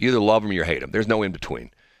Trump. You either love him or you hate him. There's no in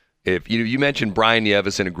between. If you mention Brian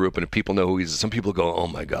Nieves in a group and if people know who he is, some people go, oh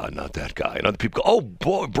my God, not that guy. And other people go, oh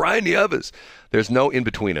boy, Brian Nieves. There's no in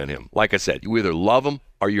between on him. Like I said, you either love him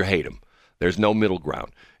or you hate him. There's no middle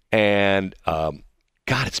ground. And God,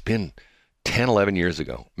 it's been 10, 11 years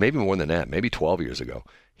ago, maybe more than that, maybe 12 years ago.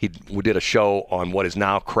 We did a show on what is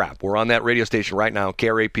now crap. We're on that radio station right now,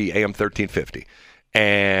 KRAP AM 1350.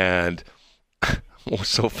 And what's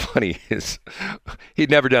so funny is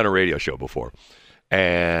he'd never done a radio show before.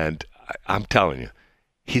 And I'm telling you,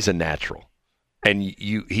 he's a natural. And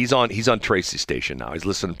he's on Tracy's station now. He's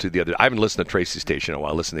listening to I haven't listened to Tracy's station in a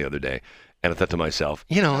while. I listened the other day. And I thought to myself,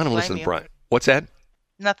 I don't listen to Brian. What's that?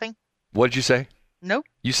 Nothing. What did you say? Nope.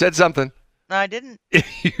 You said something. No, I didn't.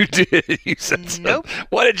 You did. You said something. Nope.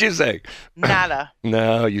 What did you say? Nada.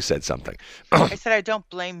 No, you said something. I said I don't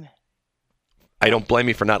blame. I don't blame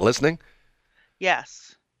you for not listening?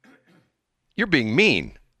 Yes. You're being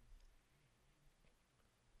mean.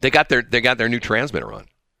 They got their new transmitter on.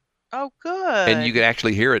 Oh, good. And you can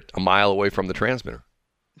actually hear it a mile away from the transmitter.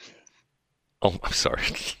 Oh, I'm sorry.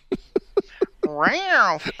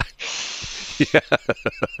 Wow. Yeah.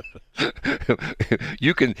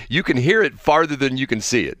 you can hear it farther than you can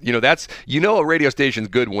see it. That's a radio station's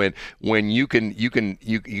good when you can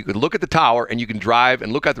look at the tower and you can drive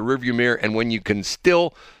and look out the rearview mirror, and when you can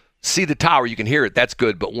still see the tower, you can hear it. That's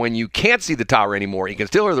good. But when you can't see the tower anymore, you can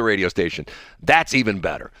still hear the radio station. That's even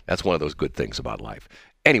better. That's one of those good things about life.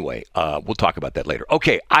 Anyway, we'll talk about that later.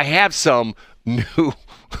 Okay, I have some new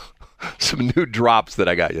drops that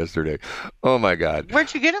I got yesterday. Oh my God.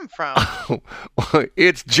 Where'd you get them from?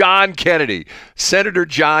 It's John Kennedy, Senator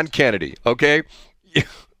John Kennedy. Okay.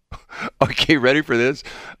 Okay, ready for this?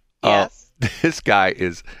 Yes. This guy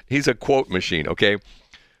he's a quote machine. Okay.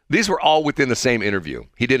 These were all within the same interview.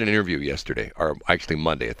 He did an interview yesterday, or actually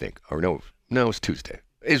Monday, I think. Or no, it was Tuesday.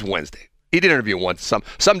 It was Wednesday. He did an interview once,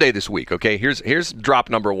 someday this week. Okay, here's drop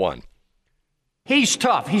number 1. He's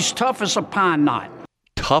tough. He's tough as a pine knot.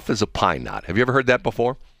 Tough as a pine knot. Have you ever heard that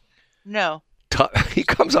before? No. He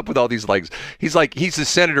comes up with all these legs. He's a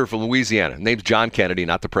senator from Louisiana. Name's John Kennedy,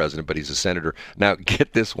 not the president, but he's a senator. Now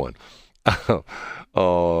get this one.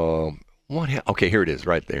 Okay, here it is,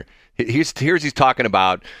 right there. He's talking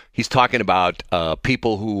about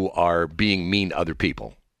people who are being mean to other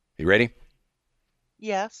people. You ready?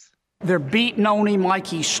 Yes. They're beating on him like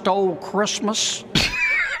he stole Christmas.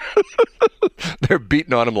 They're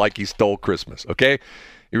beating on him like he stole Christmas. Okay,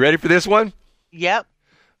 you ready for this one? Yep.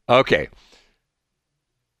 Okay.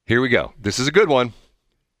 Here we go. This is a good one.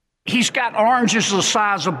 He's got oranges the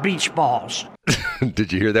size of beach balls.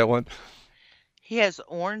 Did you hear that one? He has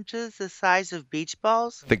oranges the size of beach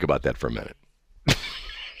balls? Think about that for a minute.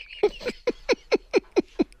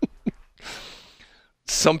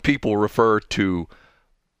 Some people refer to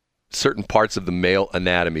certain parts of the male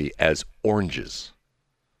anatomy as oranges.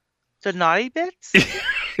 The naughty bits?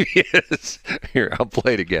 Yes. Here, I'll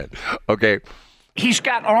play it again. Okay. He's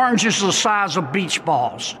got oranges the size of beach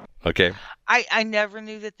balls. Okay. I never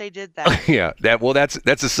knew that they did that. Yeah.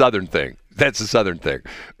 That's a Southern thing. That's a Southern thing.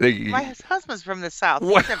 My husband's from the South.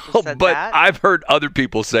 He's never said but that. I've heard other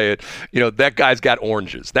people say it. That guy's got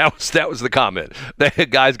oranges. That was the comment. That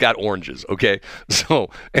guy's got oranges. Okay. So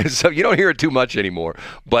you don't hear it too much anymore.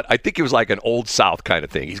 But I think it was like an old South kind of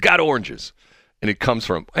thing. He's got oranges. and it comes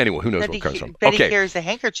from anyway. Who knows where it comes from? Betty carries a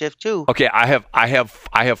handkerchief too. Okay, I have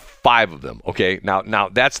 5 of them. Okay, now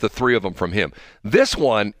that's the 3 of them from him. This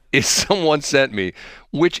one is someone sent me,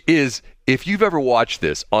 which is, if you've ever watched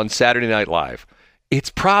this on Saturday Night Live, it's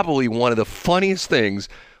probably one of the funniest things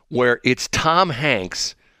where it's Tom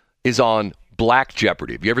Hanks is on Black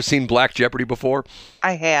Jeopardy. Have you ever seen Black Jeopardy before?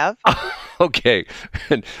 I have. Okay,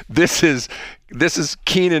 and this is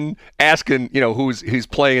Keenan asking, who's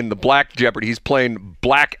playing the Black Jeopardy. He's playing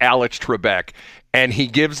Black Alex Trebek, and he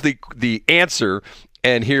gives the answer,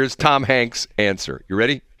 and here's Tom Hanks' answer. You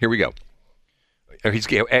ready? Here we go. Or he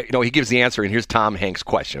gives the answer, and here's Tom Hanks'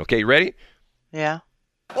 question. Okay, you ready? Yeah.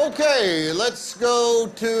 Okay, let's go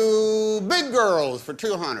to big girls for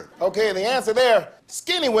 200. Okay, the answer there,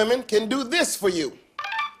 skinny women can do this for you.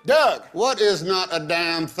 Doug, what is not a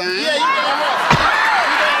damn thing? Yeah, you damn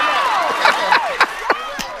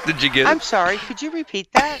right. Did you get it? I'm sorry, could you repeat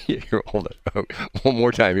that? Here, hold on. One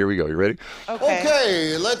more time. Here we go. You ready?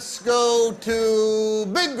 Okay, let's go to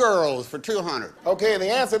big girls for 200. Okay, the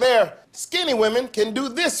answer there, skinny women can do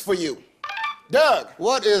this for you. Doug,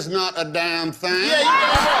 what is not a damn thing? Yeah,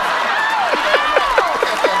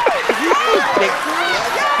 you damn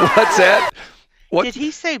right. What's that? What? Did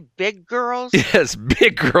he say big girls? Yes,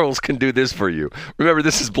 big girls can do this for you. Remember,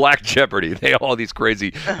 this is Black Jeopardy. They all these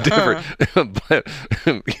crazy different, but,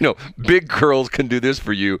 big girls can do this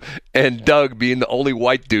for you. And Doug, being the only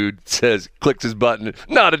white dude, clicks his button,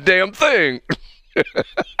 not a damn thing.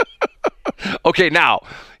 Okay, now,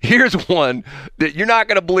 here's one that you're not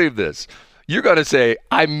going to believe this. You're going to say,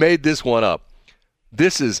 I made this one up.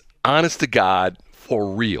 This is honest to God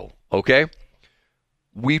for real, okay?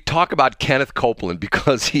 We talk about Kenneth Copeland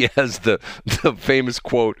because he has the famous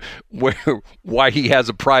quote why he has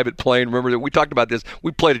a private plane. Remember that we talked about this.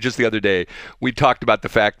 We played it just the other day. We talked about the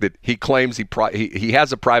fact that he claims he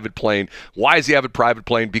has a private plane. Why does he have a private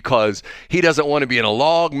plane? Because he doesn't want to be in a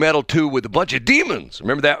log metal tube with a bunch of demons.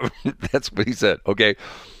 Remember that? That's what he said, okay?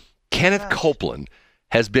 Kenneth Copeland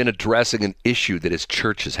has been addressing an issue that his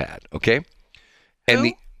church has had, okay?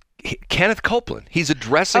 And Kenneth Copeland, he's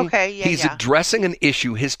addressing addressing an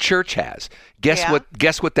issue his church has.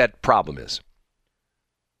 Guess what that problem is?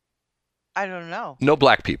 I don't know. No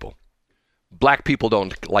black people. Black people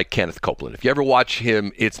don't like Kenneth Copeland. If you ever watch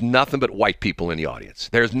him, it's nothing but white people in the audience.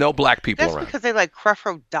 There's no black people around. That's because they like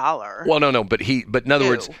Creflo Dollar. Well, no, but in other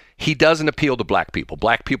words, he doesn't appeal to black people.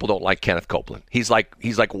 Black people don't like Kenneth Copeland. He's like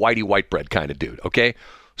whitey white bread kind of dude, okay?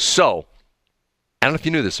 So, I don't know if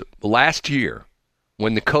you knew this. Last year,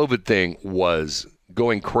 when the COVID thing was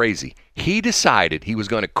going crazy, he decided he was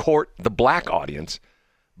going to court the black audience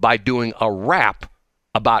by doing a rap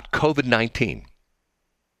about COVID-19.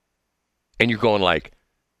 And you're going like,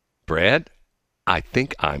 Brad, I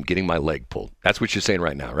think I'm getting my leg pulled. That's what you're saying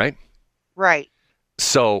right now, right? Right.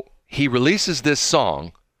 So he releases this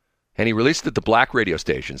song, and he released it at the black radio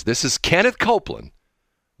stations. This is Kenneth Copeland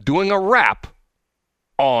doing a rap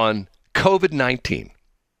on COVID-19.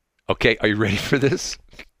 Okay, are you ready for this?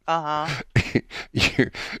 Uh-huh.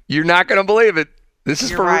 You're not going to believe it. This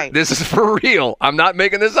is for real. I'm not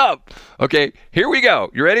making this up. Okay, here we go.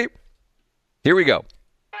 You ready? Here we go.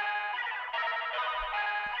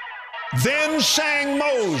 Then sang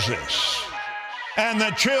Moses and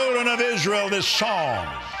the children of Israel this song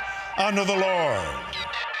unto the Lord.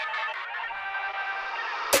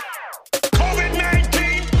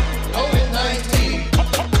 COVID-19, COVID-19,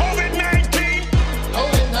 COVID-19,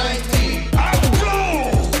 COVID-19. I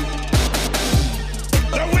blow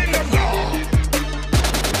the wind of God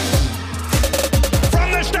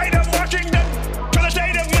from the state of Washington to the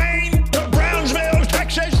state of Maine to Brownsville,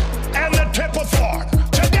 Texas, and the Triple Fork.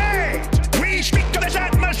 We speak to this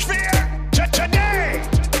atmosphere today.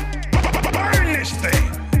 Burn this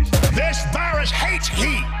thing. This virus hates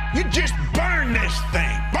heat. You just burn this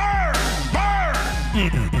thing. Burn, burn.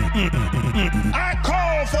 I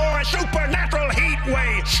call for a supernatural heat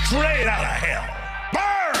wave straight out of hell.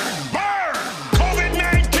 Burn, burn.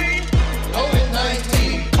 COVID-19.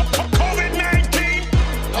 COVID-19. COVID-19.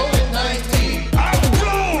 COVID-19. I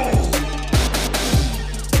blow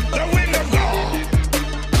the wind of God.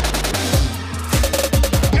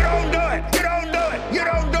 You don't do it. You don't do it. You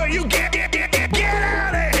don't do it. You get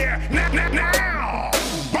out of here now.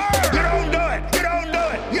 Burn. You don't do it. You don't do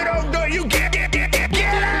it. You don't do it. You get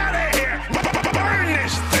out of here. Burn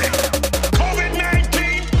this thing. COVID-19.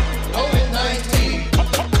 COVID-19.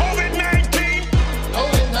 COVID-19.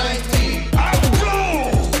 COVID-19. I blow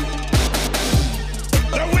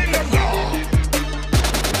the wind of God.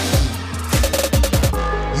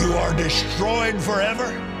 You are destroyed forever,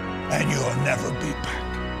 and you'll never be back.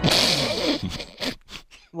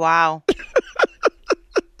 Wow.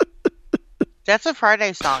 That's a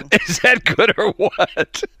Friday song. Is that good or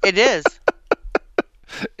what? It is.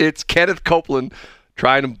 It's Kenneth Copeland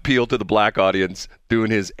trying to appeal to the black audience,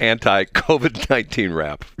 doing his anti-COVID-19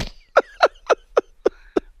 rap.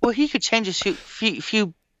 Well, he could change a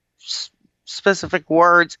few specific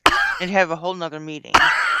words and have a whole nother meaning.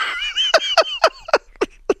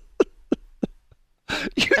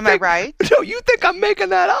 Am I right? No, you think I'm making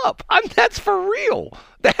that up. That's for real.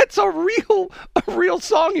 That's a real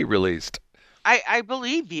song he released. I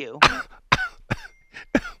believe you.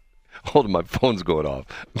 Hold on, my phone's going off.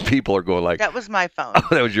 People are going like... That was my phone. Oh,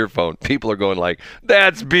 that was your phone. People are going like,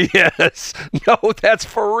 that's BS. No, that's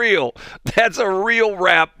for real. That's a real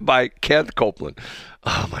rap by Kenneth Copeland.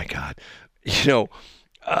 Oh, my God. You know,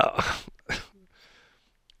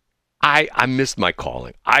 I missed my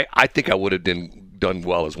calling. I think I would have done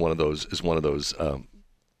well as one of those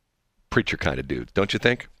preacher kind of dudes. Don't you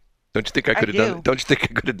think? Don't you think I could have done? Don't you think I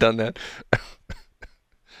could have done that?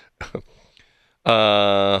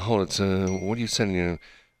 Hold on. What are you sending you?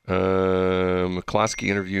 McCloskey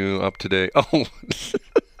interview up today. Oh,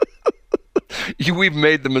 we've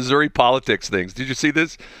made the Missouri politics things. Did you see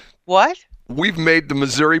this? What? We've made the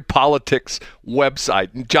Missouri politics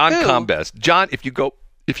website. John Combest. John, if you go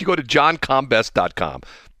to johncombest.com,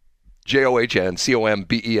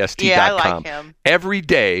 JOHNCOMBEST.com. Yeah, I like him. Every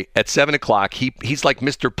day at 7 o'clock, he's like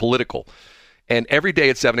Mr. Political. And every day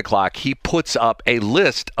at 7 o'clock, he puts up a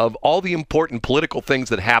list of all the important political things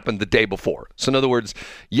that happened the day before. So in other words,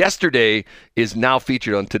 yesterday is now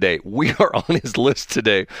featured on today. We are on his list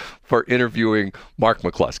today for interviewing Mark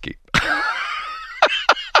McCluskey.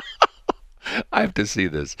 I have to see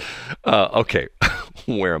this. Okay.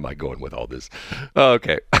 Where am I going with all this?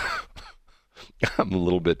 Okay. I'm a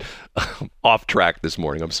little bit off track this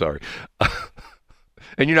morning. I'm sorry.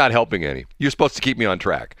 And you're not helping any. You're supposed to keep me on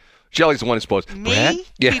track. Shelley's the one who's supposed to. Me?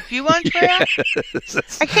 Yeah. Keep you on track?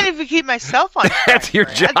 Yes. I can't even keep myself on track. That's your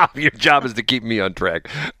job. Your job is to keep me on track.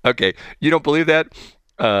 Okay. You don't believe that?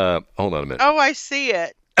 Hold on a minute. Oh, I see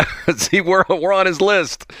it. See, we're on his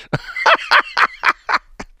list.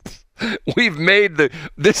 We've made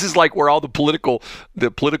this is like where all the political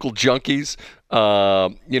junkies, are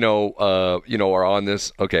on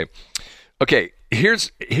this. Okay.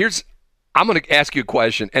 Here's. I'm going to ask you a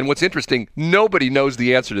question, and what's interesting, nobody knows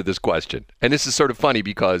the answer to this question, and this is sort of funny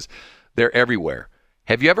because they're everywhere.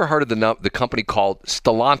 Have you ever heard of the company called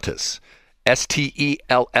Stellantis? Stellantis.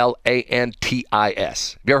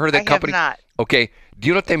 Have you ever heard of that company? I have not. Okay. Do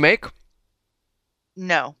you know what they make?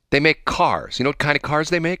 No. They make cars. You know what kind of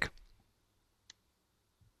cars they make?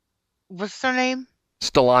 What's their name?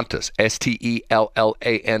 Stellantis. Stellantis.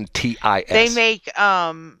 They make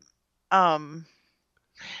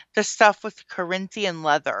the stuff with Corinthian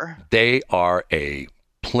leather. They are a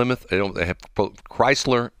Plymouth. They have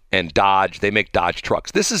Chrysler and Dodge. They make Dodge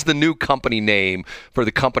trucks. This is the new company name for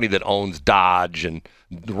the company that owns Dodge and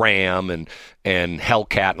Ram and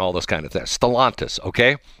Hellcat and all those kind of things. Stellantis,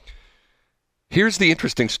 okay? Here's the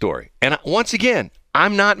interesting story. And once again,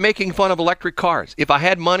 I'm not making fun of electric cars. If I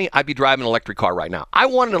had money, I'd be driving an electric car right now. I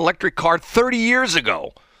wanted an electric car 30 years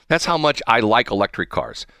ago. That's how much I like electric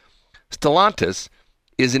cars. Stellantis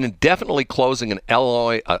is indefinitely closing an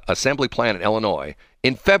Illinois assembly plant in Illinois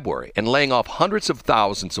in February and laying off hundreds of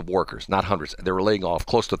thousands of workers. Not hundreds. They were laying off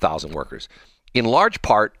close to 1,000 workers. In large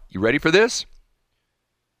part, you ready for this?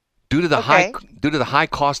 Due to the high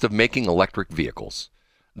cost of making electric vehicles,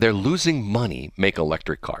 they're losing money making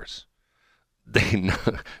electric cars. The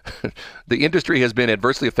industry has been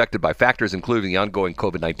adversely affected by factors including the ongoing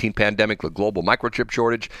COVID-19 pandemic, the global microchip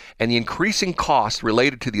shortage, and the increasing costs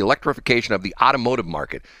related to the electrification of the automotive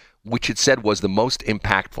market, which it said was the most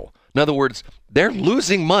impactful. In other words, they're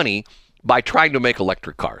losing money by trying to make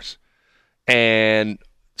electric cars. And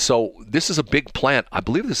so this is a big plant. I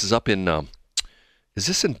believe this is up in, is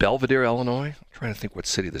this in Belvidere, Illinois? I'm trying to think what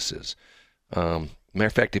city this is. Matter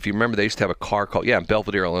of fact, if you remember, they used to have a car called, in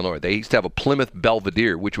Belvidere, Illinois. They used to have a Plymouth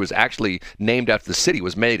Belvedere, which was actually named after the city. It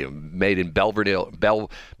was made in Belvidere,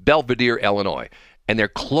 Illinois. And they're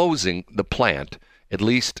closing the plant, at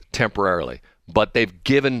least temporarily. But they've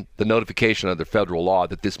given the notification under federal law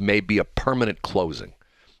that this may be a permanent closing.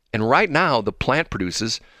 And right now, the plant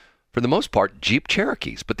produces, for the most part, Jeep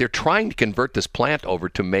Cherokees. But they're trying to convert this plant over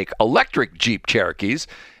to make electric Jeep Cherokees.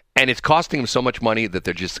 And it's costing them so much money that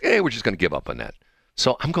they're just, we're just going to give up on that.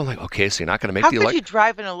 So I'm going like, okay, so you're not going to make the electric. How could you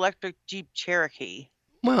drive an electric Jeep Cherokee?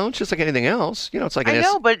 Well, it's just like anything else. It's like I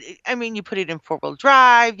know, but I mean, you put it in 4-wheel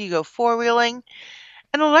drive, you go 4-wheeling.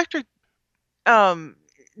 An electric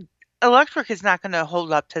is not going to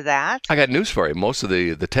hold up to that. I got news for you. Most of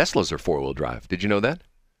the Teslas are 4-wheel drive. Did you know that?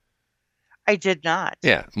 I did not.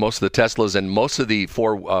 Yeah, most of the Teslas and most of the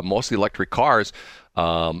electric cars,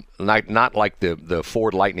 not like the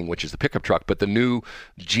Ford Lightning, which is the pickup truck, but the new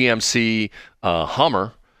GMC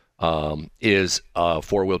Hummer is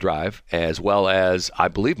four-wheel drive, as well as I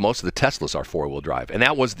believe most of the Teslas are four-wheel drive. And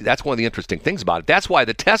that's one of the interesting things about it. That's why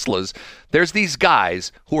the Teslas, there's these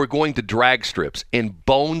guys who are going to drag strips in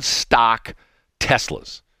bone stock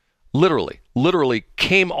Teslas. Literally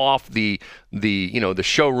came off the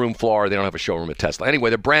showroom floor. They don't have a showroom at Tesla. Anyway,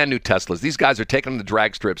 they're brand new Teslas. These guys are taking them to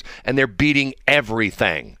drag strips and they're beating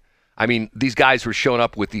everything. I mean, these guys were showing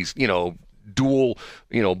up with these, dual,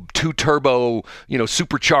 two turbo,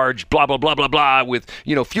 supercharged, blah blah blah blah blah, with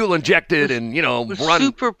fuel injected and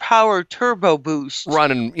super power turbo boost,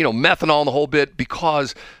 running methanol and the whole bit,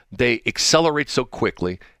 because they accelerate so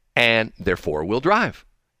quickly and they're four-wheel drive.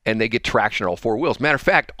 And they get traction on all four wheels. Matter of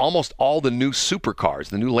fact, almost all the new supercars,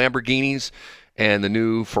 the new Lamborghinis and the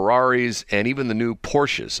new Ferraris and even the new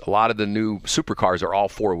Porsches, a lot of the new supercars are all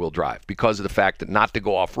four-wheel drive because of the fact that not to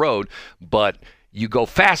go off-road, but you go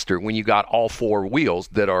faster when you got all four wheels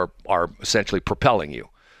that are essentially propelling you.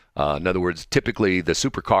 In other words, typically the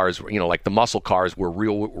supercars, like the muscle cars, were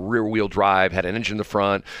rear-wheel drive, had an engine in the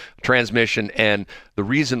front, transmission, and the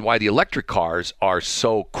reason why the electric cars are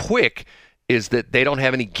so quick is that they don't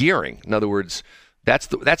have any gearing. In other words, it's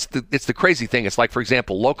the crazy thing. It's like, for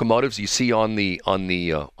example, locomotives you see on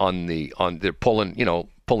they're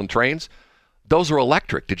pulling trains. Those are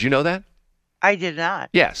electric. Did you know that? I did not.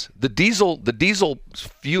 Yes, the diesel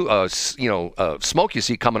smoke you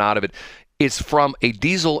see coming out of it is from a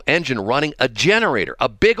diesel engine running a generator, a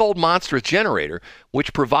big old monstrous generator,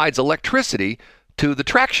 which provides electricity to the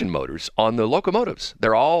traction motors on the locomotives.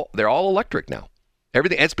 They're all electric now.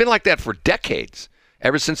 Everything. It's been like that for decades.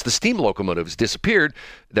 Ever since the steam locomotives disappeared,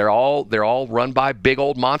 they're all run by big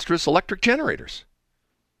old monstrous electric generators.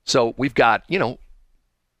 So we've got,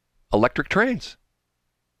 electric trains.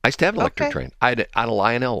 I used to have an electric train. I had a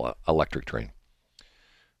Lionel electric train.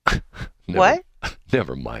 What?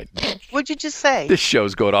 Never mind. What'd you just say? This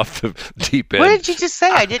show's going off the deep end. What did you just say?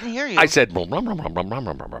 I didn't hear you. I said, what did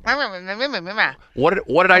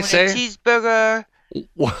I say? A cheeseburger.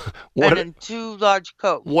 And 2 large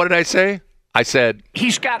Coke. What did I say? I said,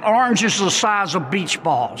 he's got oranges the size of beach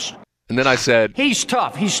balls. And then I said, he's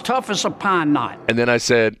tough. He's tough as a pine knot. And then I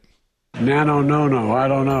said, no, I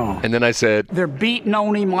don't know. And then I said, they're beating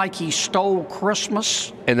on him like he stole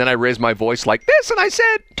Christmas. And then I raised my voice like this, and I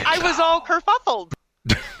said, I was all kerfuffled.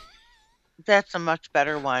 That's a much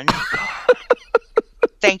better one.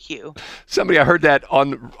 Thank you. I heard that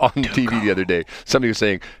on TV the other day. Somebody was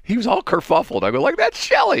saying, he was all kerfuffled. I go, like, that's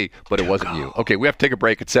Shelly. But it wasn't you. Okay, we have to take a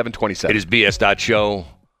break at 7:27. It is BS. Show.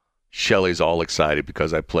 Shelly's all excited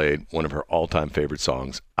because I played one of her all-time favorite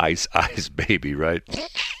songs, Ice Ice Baby, right?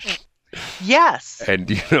 Yes. And,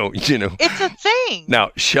 It's a thing.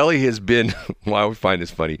 Now, Shelly has been, well, I find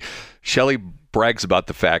this funny. Shelly brags about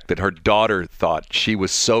the fact that her daughter thought she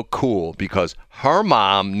was so cool because her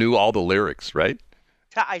mom knew all the lyrics, right?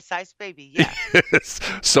 To Ice Ice Baby, yes. Yes.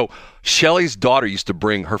 So Shelly's daughter used to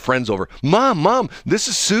bring her friends over. Mom, this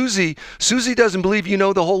is Susie. Susie doesn't believe you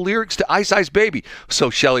know the whole lyrics to Ice Ice Baby. So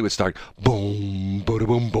Shelly would start, boom, boom,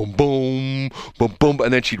 boom, boom, boom, boom, boom,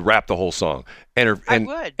 and then she'd rap the whole song. And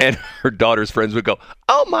her daughter's friends would go,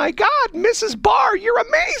 oh my God, Mrs. Barr, you're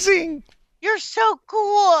amazing. You're so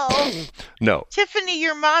cool. No. Tiffany,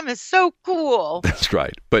 your mom is so cool. That's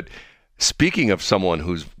right. But speaking of someone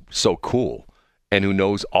who's so cool, and who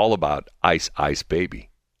knows all about Ice Ice Baby.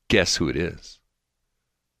 Guess who it is?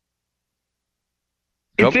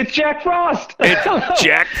 It's Jack Frost. It's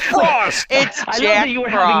Jack Frost. I love that you were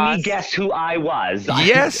having me guess who I was.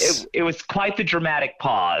 Yes. It was quite the dramatic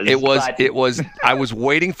pause. It was. I was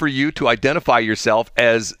waiting for you to identify yourself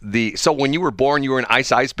as the. So when you were born, you were an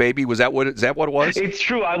Ice Ice Baby. Is that what it was? It's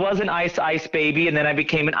true. I was an Ice Ice Baby, and then I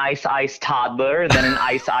became an Ice Ice toddler, and then an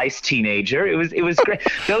Ice Ice teenager. It was great.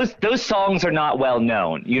 Those songs are not well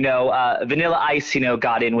known. Vanilla Ice,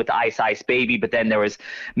 got in with Ice Ice Baby, but then there was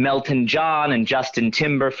Melton John and Justin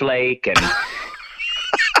Timberlake, and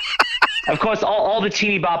of course all the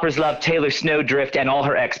teeny boppers love Taylor Snowdrift and all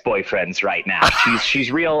her ex-boyfriends right now.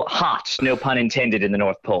 She's real hot, no pun intended, in the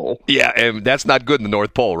North Pole. Yeah, and that's not good in the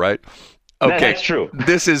North Pole, right? Okay, that's true.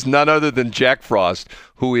 This is none other than Jack Frost,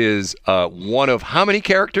 who is one of how many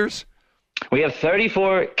characters? We have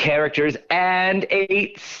 34 characters and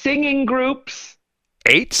 8 singing groups.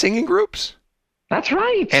 8 singing groups? That's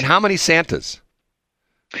right. And how many Santas?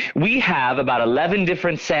 We have about 11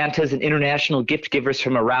 different Santas and international gift givers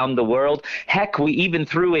from around the world. Heck, we even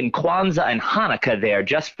threw in Kwanzaa and Hanukkah there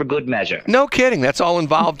just for good measure. No kidding. That's all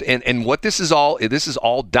involved. And what this is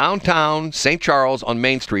all downtown St. Charles on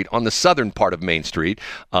Main Street, on the southern part of Main Street,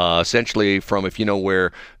 essentially from, if you know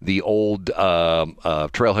where the old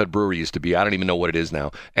Trailhead Brewery used to be. I don't even know what it is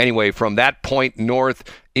now. Anyway, from that point north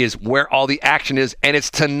is where all the action is. And it's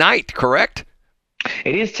tonight, correct?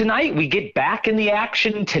 It is tonight. We get back in the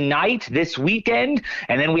action tonight, this weekend,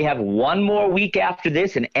 and then we have one more week after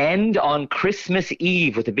this and end on Christmas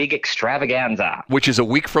Eve with a big extravaganza. Which is a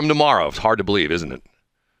week from tomorrow. It's hard to believe, isn't it?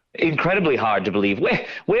 Incredibly hard to believe.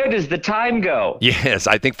 Where does the time go? Yes,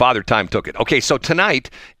 I think Father Time took it. Okay, so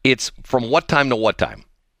tonight, it's from what time to what time?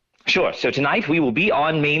 Sure. So tonight we will be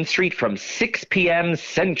on Main Street from 6 p.m.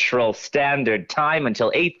 Central Standard Time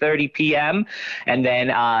until 8:30 p.m. And then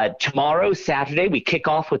tomorrow, Saturday, we kick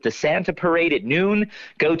off with the Santa Parade at noon,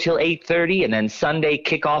 go till 8:30, and then Sunday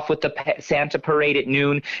kick off with the Santa Parade at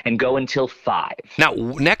noon and go until 5. Now,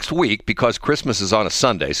 next week, because Christmas is on a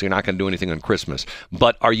Sunday, so you're not going to do anything on Christmas,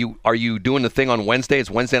 but are you doing the thing on Wednesday?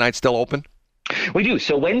 Is Wednesday night still open? We do.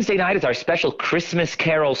 So Wednesday night is our special Christmas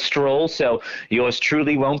Carol stroll, so yours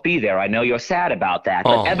truly won't be there. I know you're sad about that.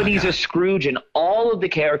 But Ebenezer Scrooge and all of the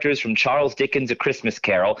characters from Charles Dickens' A Christmas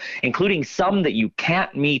Carol, including some that you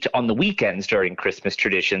can't meet on the weekends during Christmas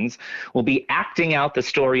traditions, will be acting out the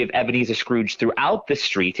story of Ebenezer Scrooge throughout the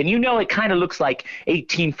street. And you know it kind of looks like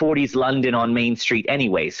 1840s London on Main Street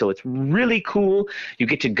anyway, so it's really cool. You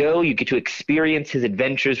get to go, you get to experience his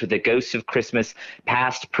adventures with the ghosts of Christmas,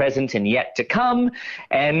 past, present, and yet to come.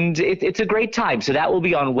 And it's a great time. So that will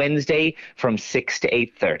be on Wednesday from 6 to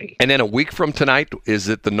 8:30. And then a week from tonight, is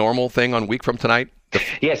it the normal thing on week from tonight?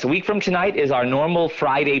 Yes, a week from tonight is our normal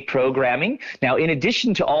Friday programming. Now, in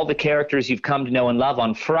addition to all the characters you've come to know and love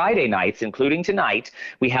on Friday nights, including tonight,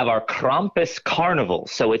 we have our Krampus Carnival.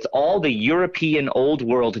 So it's all the European Old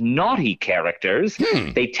World naughty characters.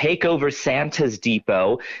 They take over Santa's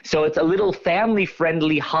Depot. So it's a little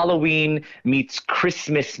family-friendly Halloween meets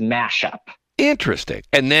Christmas mashup. Interesting.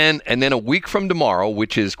 And then a week from tomorrow,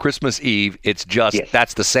 which is Christmas Eve, it's just,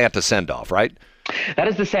 that's the Santa send-off, right? That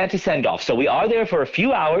is the Santa send-off. So we are there for a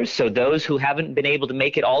few hours, so those who haven't been able to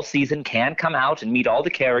make it all season can come out and meet all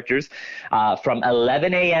the characters from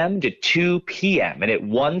 11 a.m. to 2 p.m. And at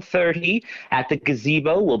 1:30 at the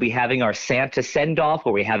gazebo, we'll be having our Santa send-off,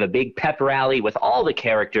 where we have a big pep rally with all the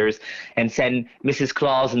characters and send Mrs.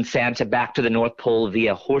 Claus and Santa back to the North Pole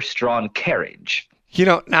via horse-drawn carriage. You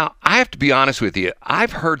know, now, I have to be honest with you.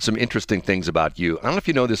 I've heard some interesting things about you. I don't know if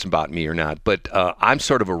you know this about me or not, but I'm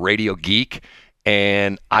sort of a radio geek.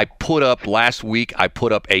 And last week, I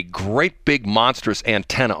put up a great big monstrous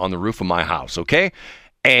antenna on the roof of my house, okay?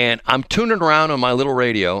 And I'm tuning around on my little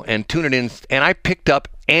radio and tuning in, and I picked up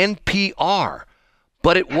NPR.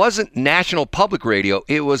 But it wasn't National Public Radio.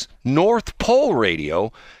 It was North Pole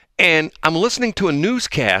Radio. And I'm listening to a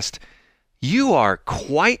newscast. You are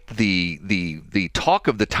quite the talk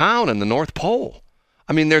of the town in the North Pole.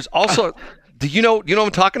 I mean, there's also... Do you know what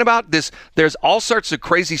I'm talking about? There's all sorts of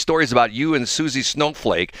crazy stories about you and Susie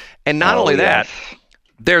Snowflake. And not only that,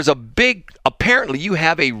 there's apparently you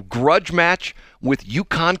have a grudge match with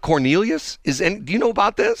Yukon Cornelius. Do you know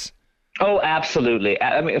about this? Oh, absolutely.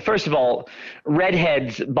 I mean, first of all,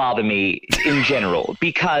 redheads bother me in general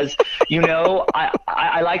because,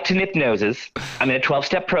 I like to nip noses. I'm in a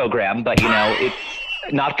 12-step program, but, it's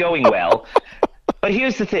not going well. But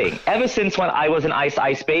here's the thing. Ever since when I was an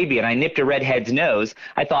ice baby and I nipped a redhead's nose,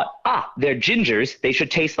 I thought, they're gingers. They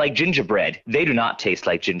should taste like gingerbread. They do not taste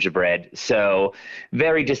like gingerbread. So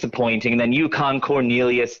very disappointing. And then Yukon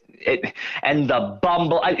Cornelius and the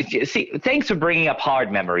Bumble. See, thanks for bringing up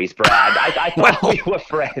hard memories, Brad. I thought we were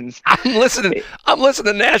friends. I'm listening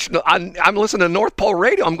to North Pole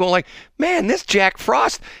Radio. I'm going like, man, this Jack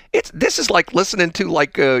Frost. This is like listening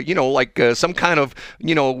to some kind of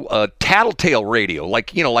tattletale radio,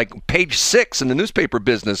 like Page 6 in the newspaper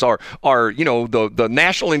business, or the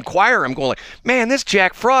National Enquirer. I'm going like, man, this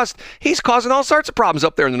Jack Frost, he's causing all sorts of problems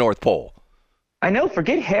up there in the North Pole. I know,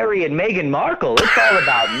 forget Harry and Meghan Markle. It's all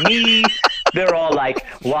about me. They're all like,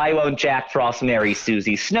 why won't Jack Frost marry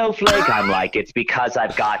Susie Snowflake? I'm like, it's because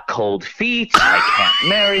I've got cold feet. I can't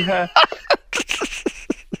marry her.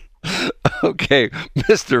 Okay,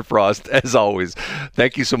 Mr. Frost, as always,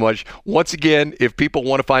 thank you so much. Once again, if people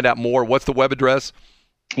want to find out more, what's the web address?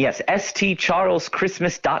 Yes,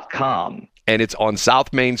 stcharleschristmas.com. and it's on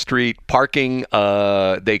South Main Street. Parking,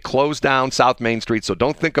 they closed down South Main Street, so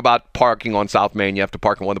don't think about parking on South Main. You have to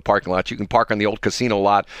park in one of the parking lots. You can park on the old casino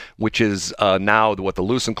lot, which is now the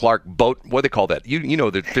Lewis and Clark boat. What do they call that? You know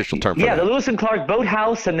the official term for that. Yeah, the Lewis and Clark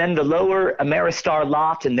Boathouse, and then the lower Ameristar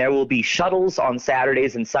lot, and there will be shuttles on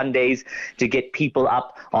Saturdays and Sundays to get people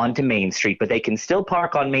up onto Main Street. But they can still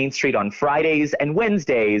park on Main Street on Fridays and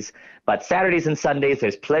Wednesdays. But Saturdays and Sundays,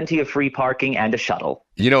 there's plenty of free parking and a shuttle.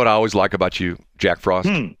 You know what I always like about you, Jack Frost?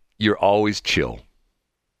 You're always chill.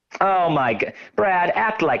 Oh, my God. Brad,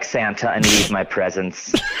 act like Santa and leave my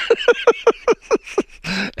presents.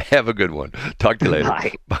 Have a good one. Talk to you later.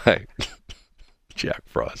 Bye. Bye. Jack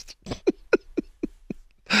Frost.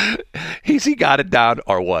 He's he got it down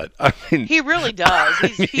or what? I mean, he really does.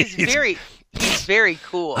 He's very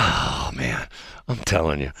cool. Oh, man. I'm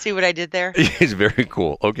telling you. See what I did there? He's very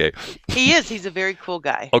cool. Okay. He is. He's a very cool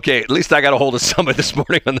guy. Okay. At least I got a hold of somebody this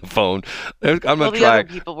morning on the phone. I'm going to try. Other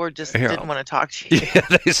people didn't want to talk to you.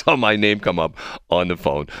 Yeah, they saw my name come up on the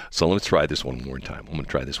phone. So let's try this one more time. I'm going to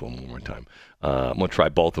try this one more time. I'm going to try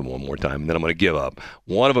both of them one more time, and then I'm going to give up.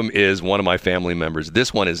 One of them is one of my family members.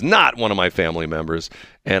 This one is not one of my family members,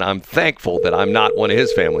 and I'm thankful that I'm not one of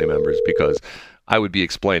his family members because I would be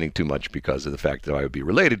explaining too much because of the fact that I would be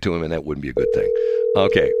related to him, and that wouldn't be a good thing.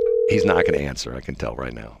 Okay, he's not going to answer. I can tell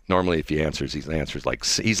right now. Normally, if he answers, he's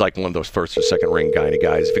like one of those first or second ring kind of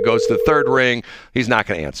guys. If it goes to the third ring, he's not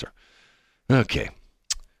going to answer. Okay,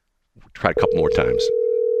 try a couple more times.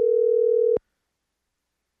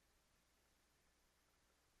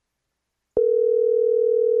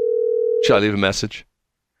 Should I leave a message?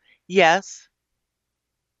 Yes.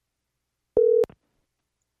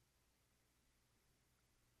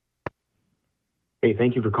 Hey,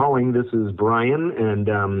 thank you for calling. This is Brian,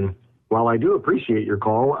 and while I do appreciate your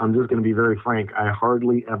call, I'm just going to be very frank. I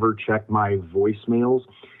hardly ever check my voicemails,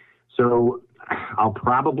 so I'll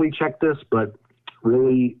probably check this, but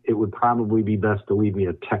really it would probably be best to leave me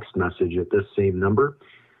a text message at this same number.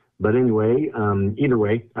 But anyway, either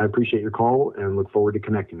way, I appreciate your call and look forward to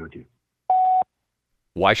connecting with you.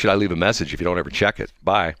 Why should I leave a message if you don't ever check it?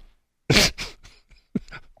 Bye.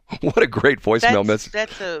 What a great voicemail message.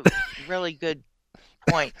 That's a really good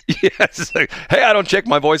point. Yes. Like, hey, I don't check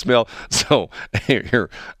my voicemail. So here,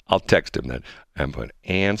 I'll text him then. I'm putting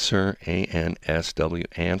answer, ANSW,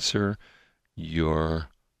 answer your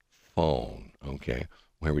phone. Okay.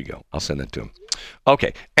 Here we go. I'll send that to him.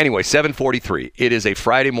 Okay. Anyway, 7:43. It is a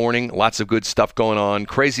Friday morning. Lots of good stuff going on.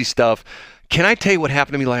 Crazy stuff. Can I tell you what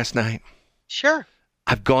happened to me last night? Sure.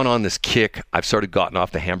 I've gone on this kick. I've sort of gotten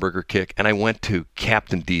off the hamburger kick, and I went to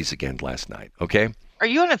Captain D's again last night. Okay. Are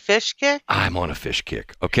you on a fish kick? I'm on a fish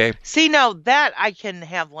kick. Okay. See, no, that I can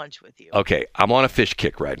have lunch with you. Okay. I'm on a fish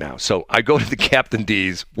kick right now. So I go to the Captain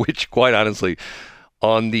D's, which quite honestly,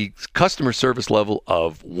 on the customer service level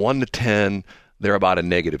of 1 to 10, they're about a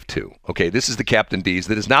 -2. Okay, this is the Captain D's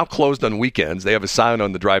that is now closed on weekends. They have a sign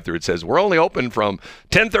on the drive-thru. It says, we're only open from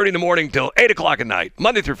 10:30 in the morning till 8 o'clock at night,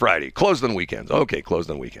 Monday through Friday, closed on weekends. Okay, closed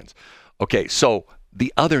on weekends. Okay, so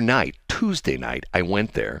the other night, Tuesday night, I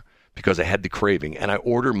went there because I had the craving, and I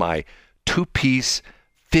ordered my 2-piece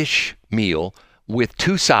fish meal with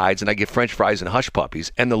 2 sides, and I get French fries and hush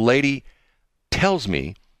puppies, and the lady tells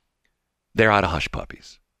me they're out of hush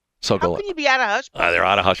puppies. So how can you be out of hush puppies? They're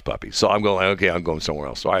out of hush puppies. So I'm going, okay, I'm going somewhere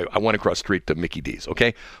else. So I went across the street to Mickey D's,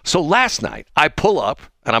 okay? So last night, I pull up,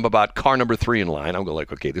 and I'm about car number 3 in line. I'm going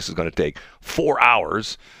like, okay, this is going to take 4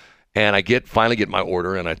 hours. And I finally get my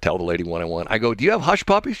order, and I tell the lady what I want. I go, do you have hush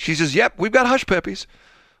puppies? She says, yep, we've got hush puppies.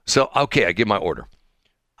 So, okay, I give my order.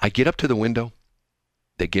 I get up to the window.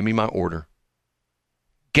 They give me my order.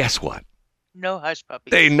 Guess what? No hush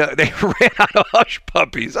puppies. They ran out of hush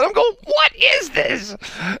puppies. And I'm going, what is this?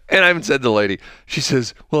 And I haven't said to the lady. She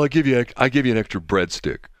says, well, I give you an extra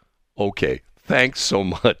breadstick. Okay, thanks so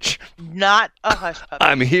much. Not a hush puppy.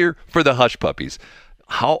 I'm here for the hush puppies.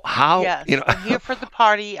 How yes, you know, I'm here for the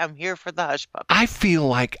party. I'm here for the hush puppies. I feel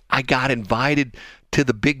like I got invited to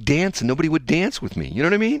the big dance and nobody would dance with me. You know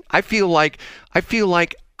what I mean? I feel like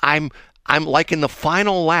I'm like in the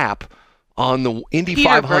final lap on the Indy Peter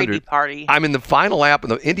 500. Brady party. I'm in the final lap of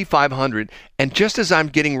the Indy 500, and just as I'm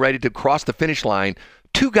getting ready to cross the finish line,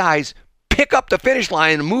 2 guys pick up the finish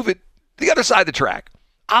line and move it to the other side of the track.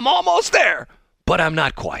 I'm almost there, but I'm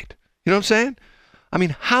not quite. You know what I'm saying? I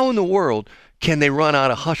mean, how in the world can they run out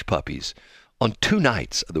of hush puppies on 2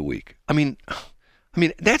 nights of the week? I mean,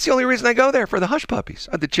 that's the only reason I go there, for the hush puppies.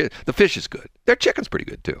 The fish is good. Their chicken's pretty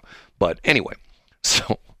good too. But anyway,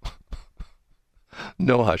 so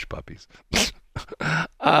no hush puppies.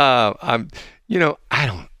 I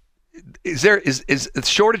don't. is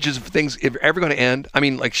shortages of things ever going to end? I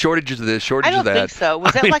mean, like shortages of this, shortages of that. I don't think so.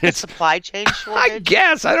 Was that like a supply chain shortage? I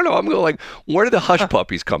guess. I don't know. I'm going like, where do the hush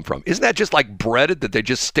puppies come from? Isn't that just like breaded that they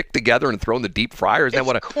just stick together and throw in the deep fryer? Isn't that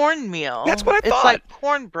what? Cornmeal. That's what I thought. It's like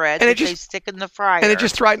cornbread that they stick in the fryer. And they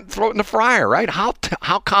just throw it in the fryer, right? How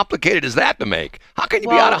complicated is that to make? How can you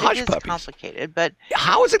be out of hush puppies? It's complicated, but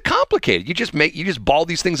how is it complicated? You just ball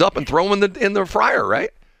these things up and throw them in the fryer,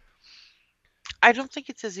 right? I don't think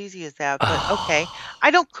it's as easy as that, but okay. I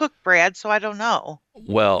don't cook, Brad, so I don't know.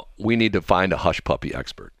 Well, we need to find a hush puppy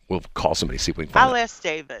expert. We'll call somebody, see if we can find I'll ask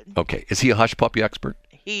David. Okay. Is he a hush puppy expert?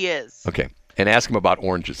 He is. Okay. And ask him about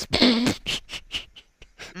oranges.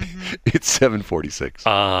 It's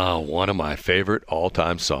 7:46. One of my favorite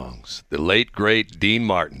all-time songs. The late, great Dean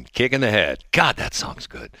Martin, Kick in the Head. God, that song's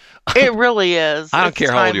good. It really is. I don't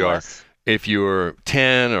care how old you are. If you're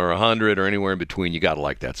 10 or 100 or anywhere in between, you got to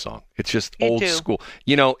like that song. It's just old school.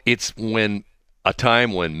 You know, it's a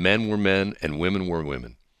time when men were men and women were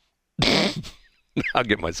women. I'll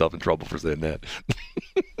get myself in trouble for saying that.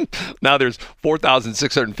 Now there's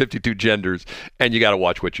 4,652 genders, and you got to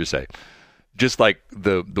watch what you say. Just like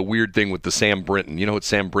the weird thing with the Sam Brinton. You know what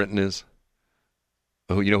Sam Brinton is?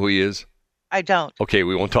 You know who he is? I don't. Okay,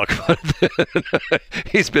 we won't talk about it.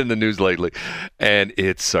 He's been in the news lately, and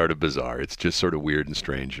it's sort of bizarre. It's just sort of weird and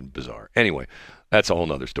strange and bizarre. Anyway, that's a whole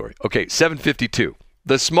nother story. Okay, 7:52.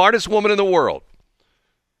 The smartest woman in the world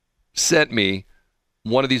sent me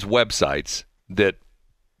one of these websites that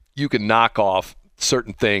you can knock off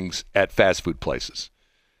certain things at fast food places.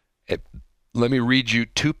 Let me read you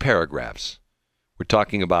 2 paragraphs. We're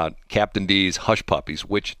talking about Captain D's Hush Puppies,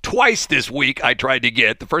 which twice this week I tried to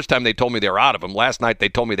get. The first time they told me they were out of them. Last night they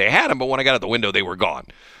told me they had them, but when I got out the window, they were gone.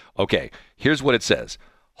 Okay, here's what it says.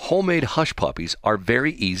 Homemade Hush Puppies are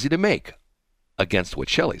very easy to make. Against what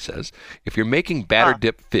Shelley says, if you're making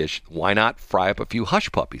batter-dipped fish, why not fry up a few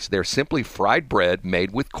Hush Puppies? They're simply fried bread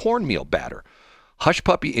made with cornmeal batter. Hush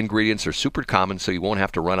Puppy ingredients are super common, so you won't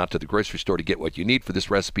have to run out to the grocery store to get what you need for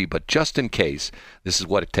this recipe, but just in case, this is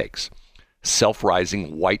what it takes.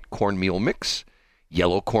 Self-rising white cornmeal mix,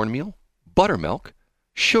 yellow cornmeal, buttermilk,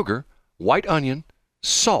 sugar, white onion,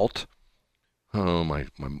 salt. Oh, my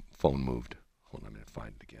phone moved. Hold on, I'm going to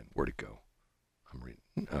find it again. Where'd it go? I'm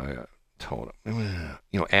reading. Hold on.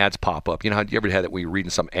 You know, ads pop up. You know how you ever had that where you're reading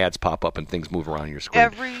some ads pop up and things move around your screen?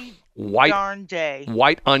 Every darn day.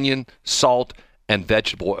 White onion, salt, and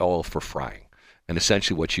vegetable oil for frying. And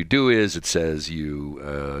essentially what you do is it says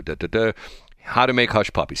how to make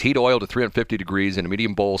Hush Puppies. Heat oil to 350 degrees in a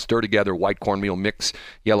medium bowl. Stir together white cornmeal mix,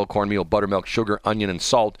 yellow cornmeal, buttermilk, sugar, onion, and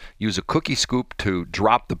salt. Use a cookie scoop to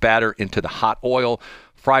drop the batter into the hot oil.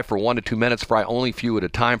 Fry for 1 to 2 minutes. Fry only a few at a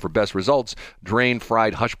time for best results. Drain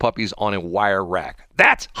fried Hush Puppies on a wire rack.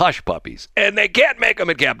 That's Hush Puppies. And they can't make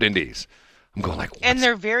them at Captain D's. I'm going like, and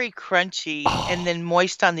they're very crunchy and then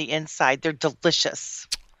moist on the inside. They're delicious.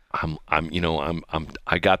 I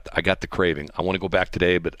got the craving. I want to go back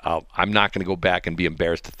today, but I'm not going to go back and be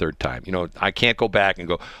embarrassed a third time. You know, I can't go back and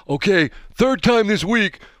go, okay, third time this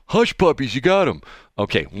week, Hush Puppies, you got them.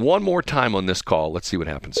 Okay, one more time on this call. Let's see what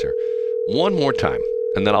happens here. One more time,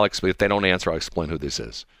 and then I'll explain. If they don't answer, I'll explain who this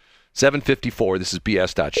is. 7:54. This is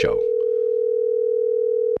BS.show.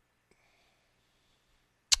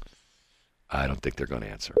 I don't think they're going to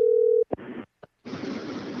answer.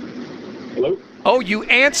 Hello? Oh, you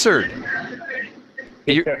answered.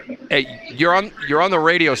 You're on the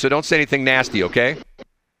radio, so don't say anything nasty, okay?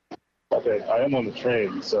 Okay, I am on the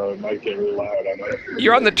train, so it might get really loud.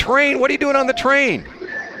 You're on the train? What are you doing on the train?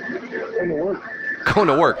 Going to work. Going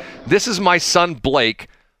to work. This is my son, Blake,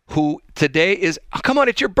 who today is... Oh, come on,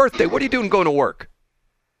 it's your birthday. What are you doing going to work?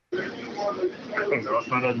 I don't know. It's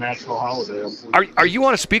not a national holiday. Are you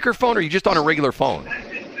on a speakerphone or are you just on a regular phone?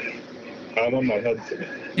 I'm on my headset.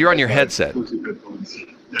 You're on your headset.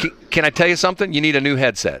 Can I tell you something? You need a new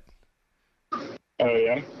headset. Oh,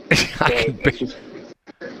 yeah?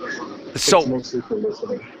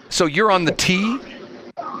 So you're on the T?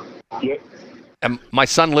 Yep. And my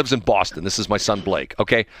son lives in Boston. This is my son, Blake,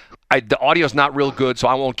 okay? The audio's not real good, so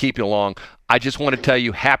I won't keep you long. I just want to tell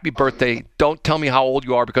you happy birthday. Don't tell me how old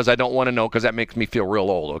you are because I don't want to know because that makes me feel real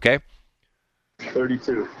old, okay?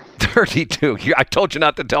 32. 32. I told you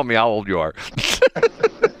not to tell me how old you are.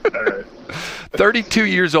 All right. 32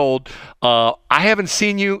 years old. I haven't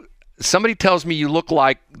seen you. Somebody tells me you look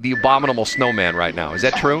like the abominable snowman right now. Is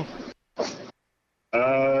that true?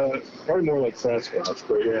 Probably more like Sasquatch,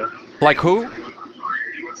 but yeah. Like who?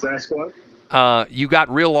 Sasquatch. You got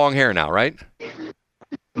real long hair now, right?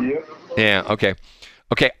 Yep. Yeah, okay.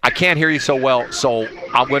 Okay, I can't hear you so well, so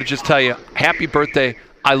I'm going to just tell you, happy birthday.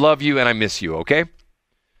 I love you and I miss you, okay?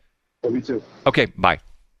 Love you too. Okay, bye.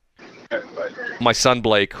 Okay, bye. My son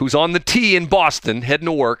Blake, who's on the T in Boston, heading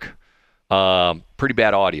to work. Pretty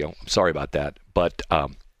bad audio. I'm sorry about that. But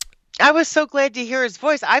I was so glad to hear his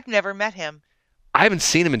voice. I've never met him. I haven't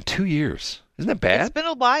seen him in 2 years. Isn't that bad? It's been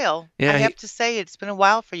a while. Yeah, I have to say, it's been a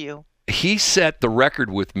while for you. He set the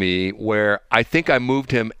record with me where I think I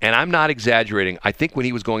moved him, and I'm not exaggerating. I think when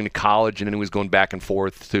he was going to college and then he was going back and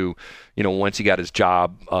forth to, once he got his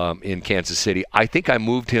job in Kansas City, I think I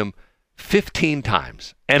moved him 15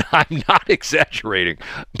 times. And I'm not exaggerating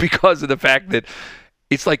because of the fact that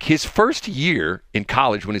it's like his first year in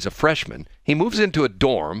college when he's a freshman, he moves into a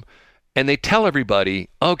dorm. And they tell everybody,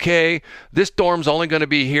 okay, this dorm's only going to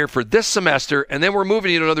be here for this semester, and then we're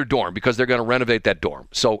moving you to another dorm because they're going to renovate that dorm.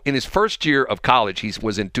 So in his first year of college, he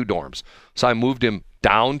was in 2 dorms. So I moved him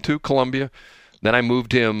down to Columbia. Then I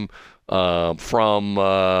moved him from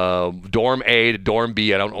dorm A to dorm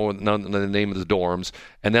B. I don't know the name of the dorms.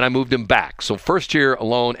 And then I moved him back. So first year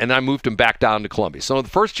alone, and then I moved him back down to Columbia. So the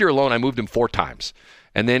first year alone, I moved him 4 times.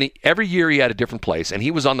 And then every year he had a different place, and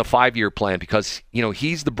he was on the 5-year plan because,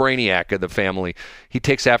 he's the brainiac of the family. He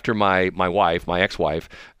takes after my wife, my ex-wife,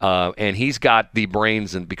 and he's got the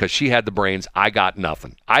brains, and because she had the brains, I got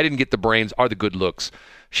nothing. I didn't get the brains or the good looks.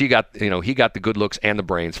 He got the good looks and the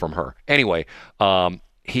brains from her. Anyway,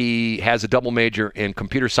 he has a double major in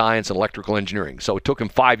computer science and electrical engineering. So it took him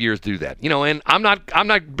 5 years to do that. And I'm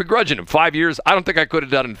not begrudging him. 5 years, I don't think I could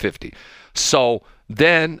have done it in 50. So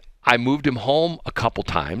then I moved him home a couple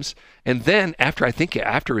times, and then after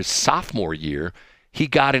his sophomore year, he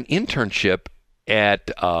got an internship at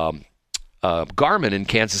Garmin in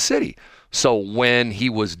Kansas City. So when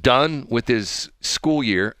he was done with his school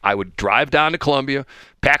year, I would drive down to Columbia,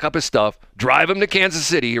 pack up his stuff, drive him to Kansas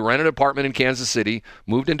City. He rented an apartment in Kansas City,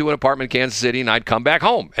 moved into an apartment in Kansas City, and I'd come back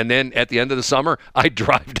home. And then at the end of the summer, I'd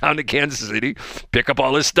drive down to Kansas City, pick up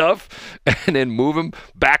all his stuff, and then move him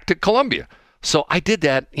back to Columbia. So I did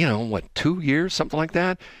that, 2 years, something like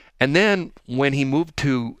that. And then when he moved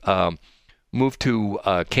to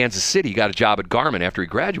Kansas City, he got a job at Garmin after he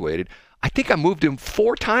graduated. I think I moved him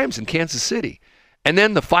 4 times in Kansas City. And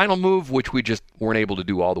then the final move, which we just weren't able to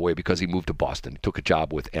do all the way because he moved to Boston, took a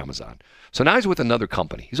job with Amazon. So now he's with another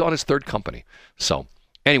company. He's on his 3rd company. So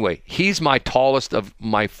anyway, he's my tallest of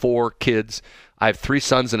my 4 kids. I have 3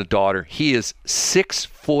 sons and a daughter. He is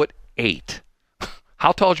 6'8".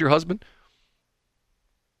 How tall is your husband?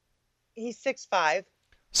 He's 6'5".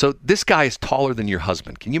 So this guy is taller than your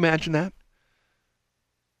husband. Can you imagine that?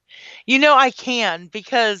 I can,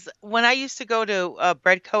 because when I used to go to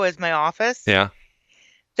Breadco as my office,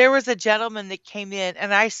 there was a gentleman that came in,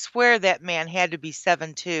 and I swear that man had to be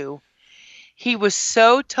 7'2". He was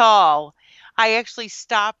so tall, I actually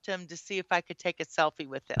stopped him to see if I could take a selfie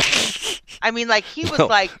with him. I mean, he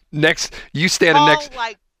was you standing next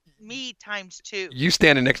me times 2. You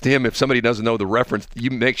standing next to him, if somebody doesn't know the reference,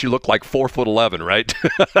 makes you look like 4'11", right?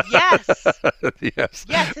 Yes. Yes.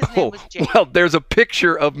 Yes, his name was Jake. Well, there's a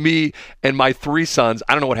picture of me and my 3 sons.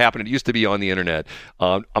 I don't know what happened. It used to be on the internet,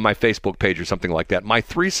 on my Facebook page or something like that. My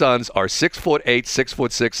 3 sons are 6'8",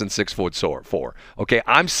 6'6", and 6'4". Okay,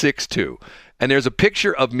 I'm 6'2". And there's a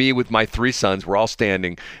picture of me with my 3 sons. We're all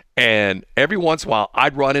standing. And every once in a while,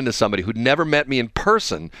 I'd run into somebody who'd never met me in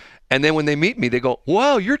person. And then when they meet me, they go,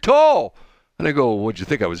 wow, you're tall. And I go, what'd you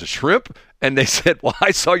think, I was a shrimp? And they said, well,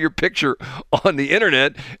 I saw your picture on the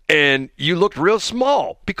internet, and you looked real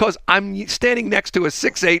small because I'm standing next to a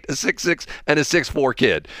 6'8", a 6'6", and a 6'4"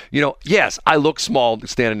 kid. Yes, I look small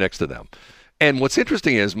standing next to them. And what's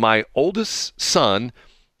interesting is my oldest son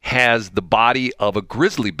has the body of a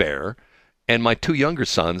grizzly bear, and my 2 younger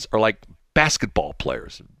sons are like basketball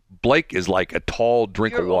players. Blake is like a tall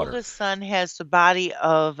drink of water. Your oldest son has the body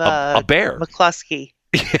of a bear. McCluskey.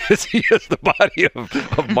 Yes, he has the body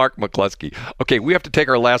of Mark McCluskey. Okay, we have to take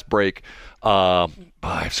our last break.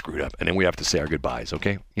 I've screwed up. And then we have to say our goodbyes,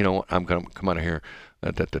 okay? You know what? I'm going to come out of here.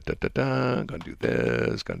 Going to do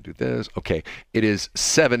this. Going to do this. Okay, it is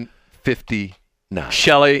 7:59.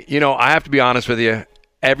 Shelley, I have to be honest with you.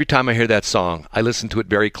 Every time I hear that song, I listen to it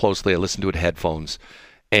very closely. I listen to it headphones.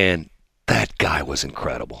 And that guy was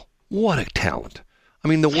incredible. What a talent. I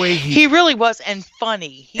mean, the way he really was, and funny.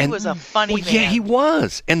 He was a funny man. Yeah, he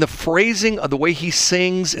was. And the phrasing of the way he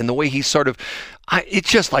sings and the way he it's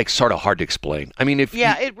just sort of hard to explain. I mean, it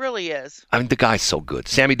really is. I mean, the guy's so good.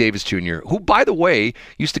 Sammy Davis Jr., who, by the way,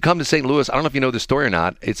 used to come to St. Louis. I don't know if you know the story or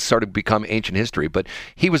not. It's sort of become ancient history, but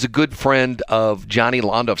he was a good friend of Johnny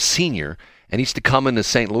Londoff Sr., and he used to come into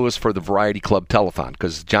St. Louis for the Variety Club telethon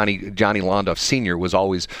because Johnny Londoff Sr. was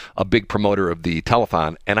always a big promoter of the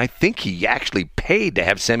telethon, and I think he actually paid to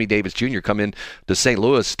have Sammy Davis Jr. come in to St.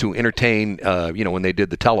 Louis to entertain, when they did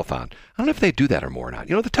the telethon. I don't know if they do that anymore or not.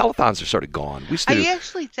 The telethons are sort of gone. I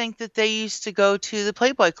actually think that they used to go to the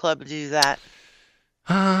Playboy Club and do that.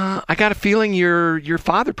 I got a feeling your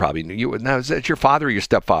father probably knew you. Now, is that your father or your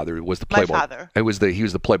stepfather was the Playboy? My father. He was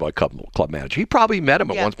the Playboy Club manager. He probably met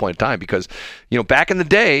him at one point in time because, back in the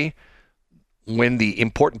day when the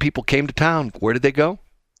important people came to town, where did they go?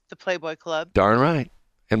 The Playboy Club. Darn right.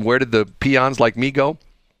 And where did the peons like me go?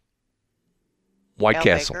 White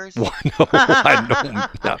Castle.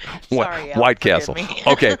 White Castle.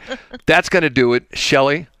 Okay, that's going to do it.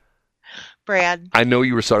 Shelley. Brad. I know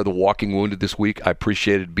you were sort of the walking wounded this week. I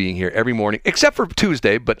appreciated being here every morning, except for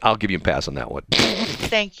Tuesday, but I'll give you a pass on that one.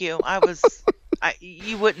 Thank you.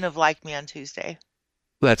 You wouldn't have liked me on Tuesday.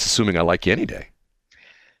 That's assuming I like you any day.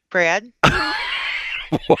 Brad.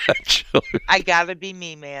 What? I gotta be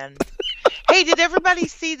me, man. Hey, did everybody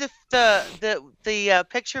see the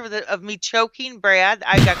picture of me choking Brad?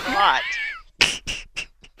 I got caught.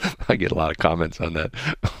 I get a lot of comments on that.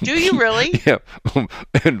 Do you really? Yeah.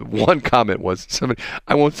 And one comment was somebody,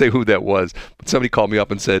 I won't say who that was, but somebody called me up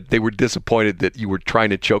and said they were disappointed that you were trying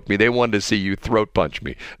to choke me. They wanted to see you throat punch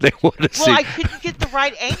me. They wanted to see. Well, I couldn't get the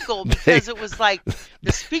right angle because it was like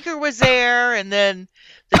the speaker was there and then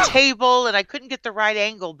the table, and I couldn't get the right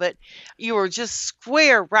angle, but you were just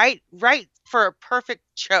square right for a perfect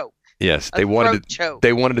choke. Yes, they wanted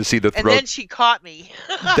to see the throat. And then she caught me.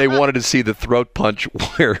 They wanted to see the throat punch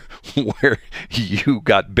where you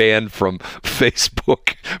got banned from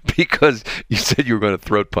Facebook because you said you were going to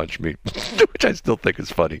throat punch me, which I still think is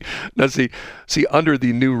funny. Now, see, under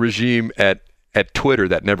the new regime at Twitter,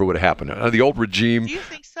 that never would have happened. Under the old regime. Do you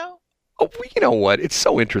think so? Oh, you know what? It's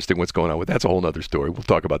so interesting what's going on with that's a whole other story. We'll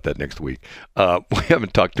talk about that next week. We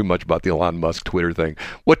haven't talked too much about the Elon Musk Twitter thing.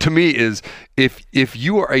 What to me is, if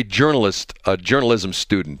you are a journalism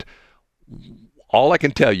student, all I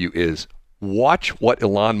can tell you is watch what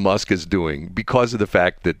Elon Musk is doing because of the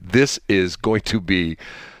fact that this is going to be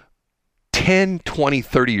 10, 20,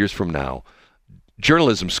 30 years from now.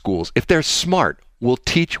 Journalism schools, if they're smart, will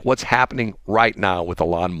teach what's happening right now with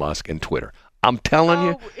Elon Musk and Twitter. I'm telling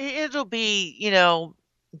you. It'll be,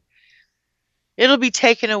 it'll be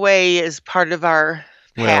taken away as part of our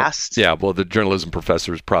past. Yeah, well, the journalism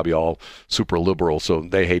professors probably all super liberal, so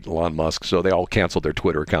they hate Elon Musk, so they all canceled their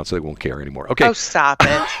Twitter accounts, so they won't care anymore. Okay. Oh, stop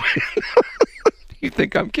it. You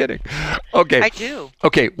think I'm kidding? Okay. I do.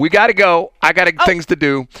 Okay, we got to go. I got things to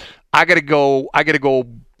do. I got to go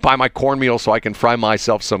buy my cornmeal so I can fry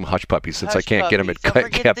myself some hush puppies since I can't get them at I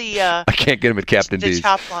can't get them at Captain D's.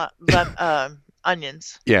 The chopped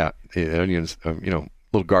onions. Yeah, onions. Little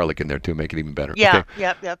garlic in there too, make it even better. Yeah. Okay.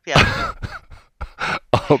 Yep.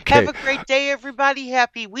 Okay. Have a great day, everybody.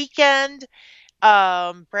 Happy weekend.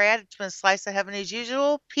 Brad, it's been a slice of heaven as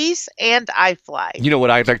usual. Peace, and I fly. You know what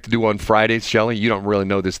I'd like to do on Fridays, Shelley? You don't really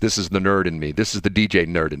know this. This is the nerd in me. This is the DJ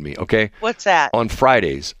nerd in me. Okay. What's that? On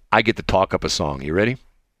Fridays, I get to talk up a song. You ready?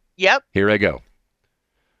 Yep. Here I go.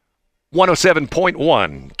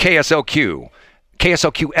 107.1 KSLQ.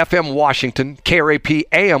 KSLQ FM Washington, KRAP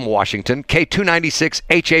AM Washington, K296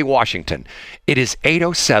 HA Washington. It is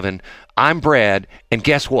 8:07. I'm Brad, and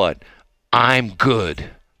guess what? I'm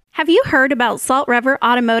good. Have you heard about Salt River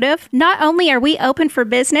Automotive? Not only are we open for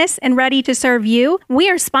business and ready to serve you, we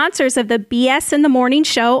are sponsors of the BS in the Morning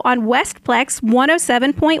show on Westplex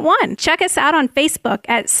 107.1. Check us out on Facebook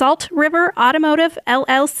at Salt River Automotive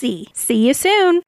LLC. See you soon.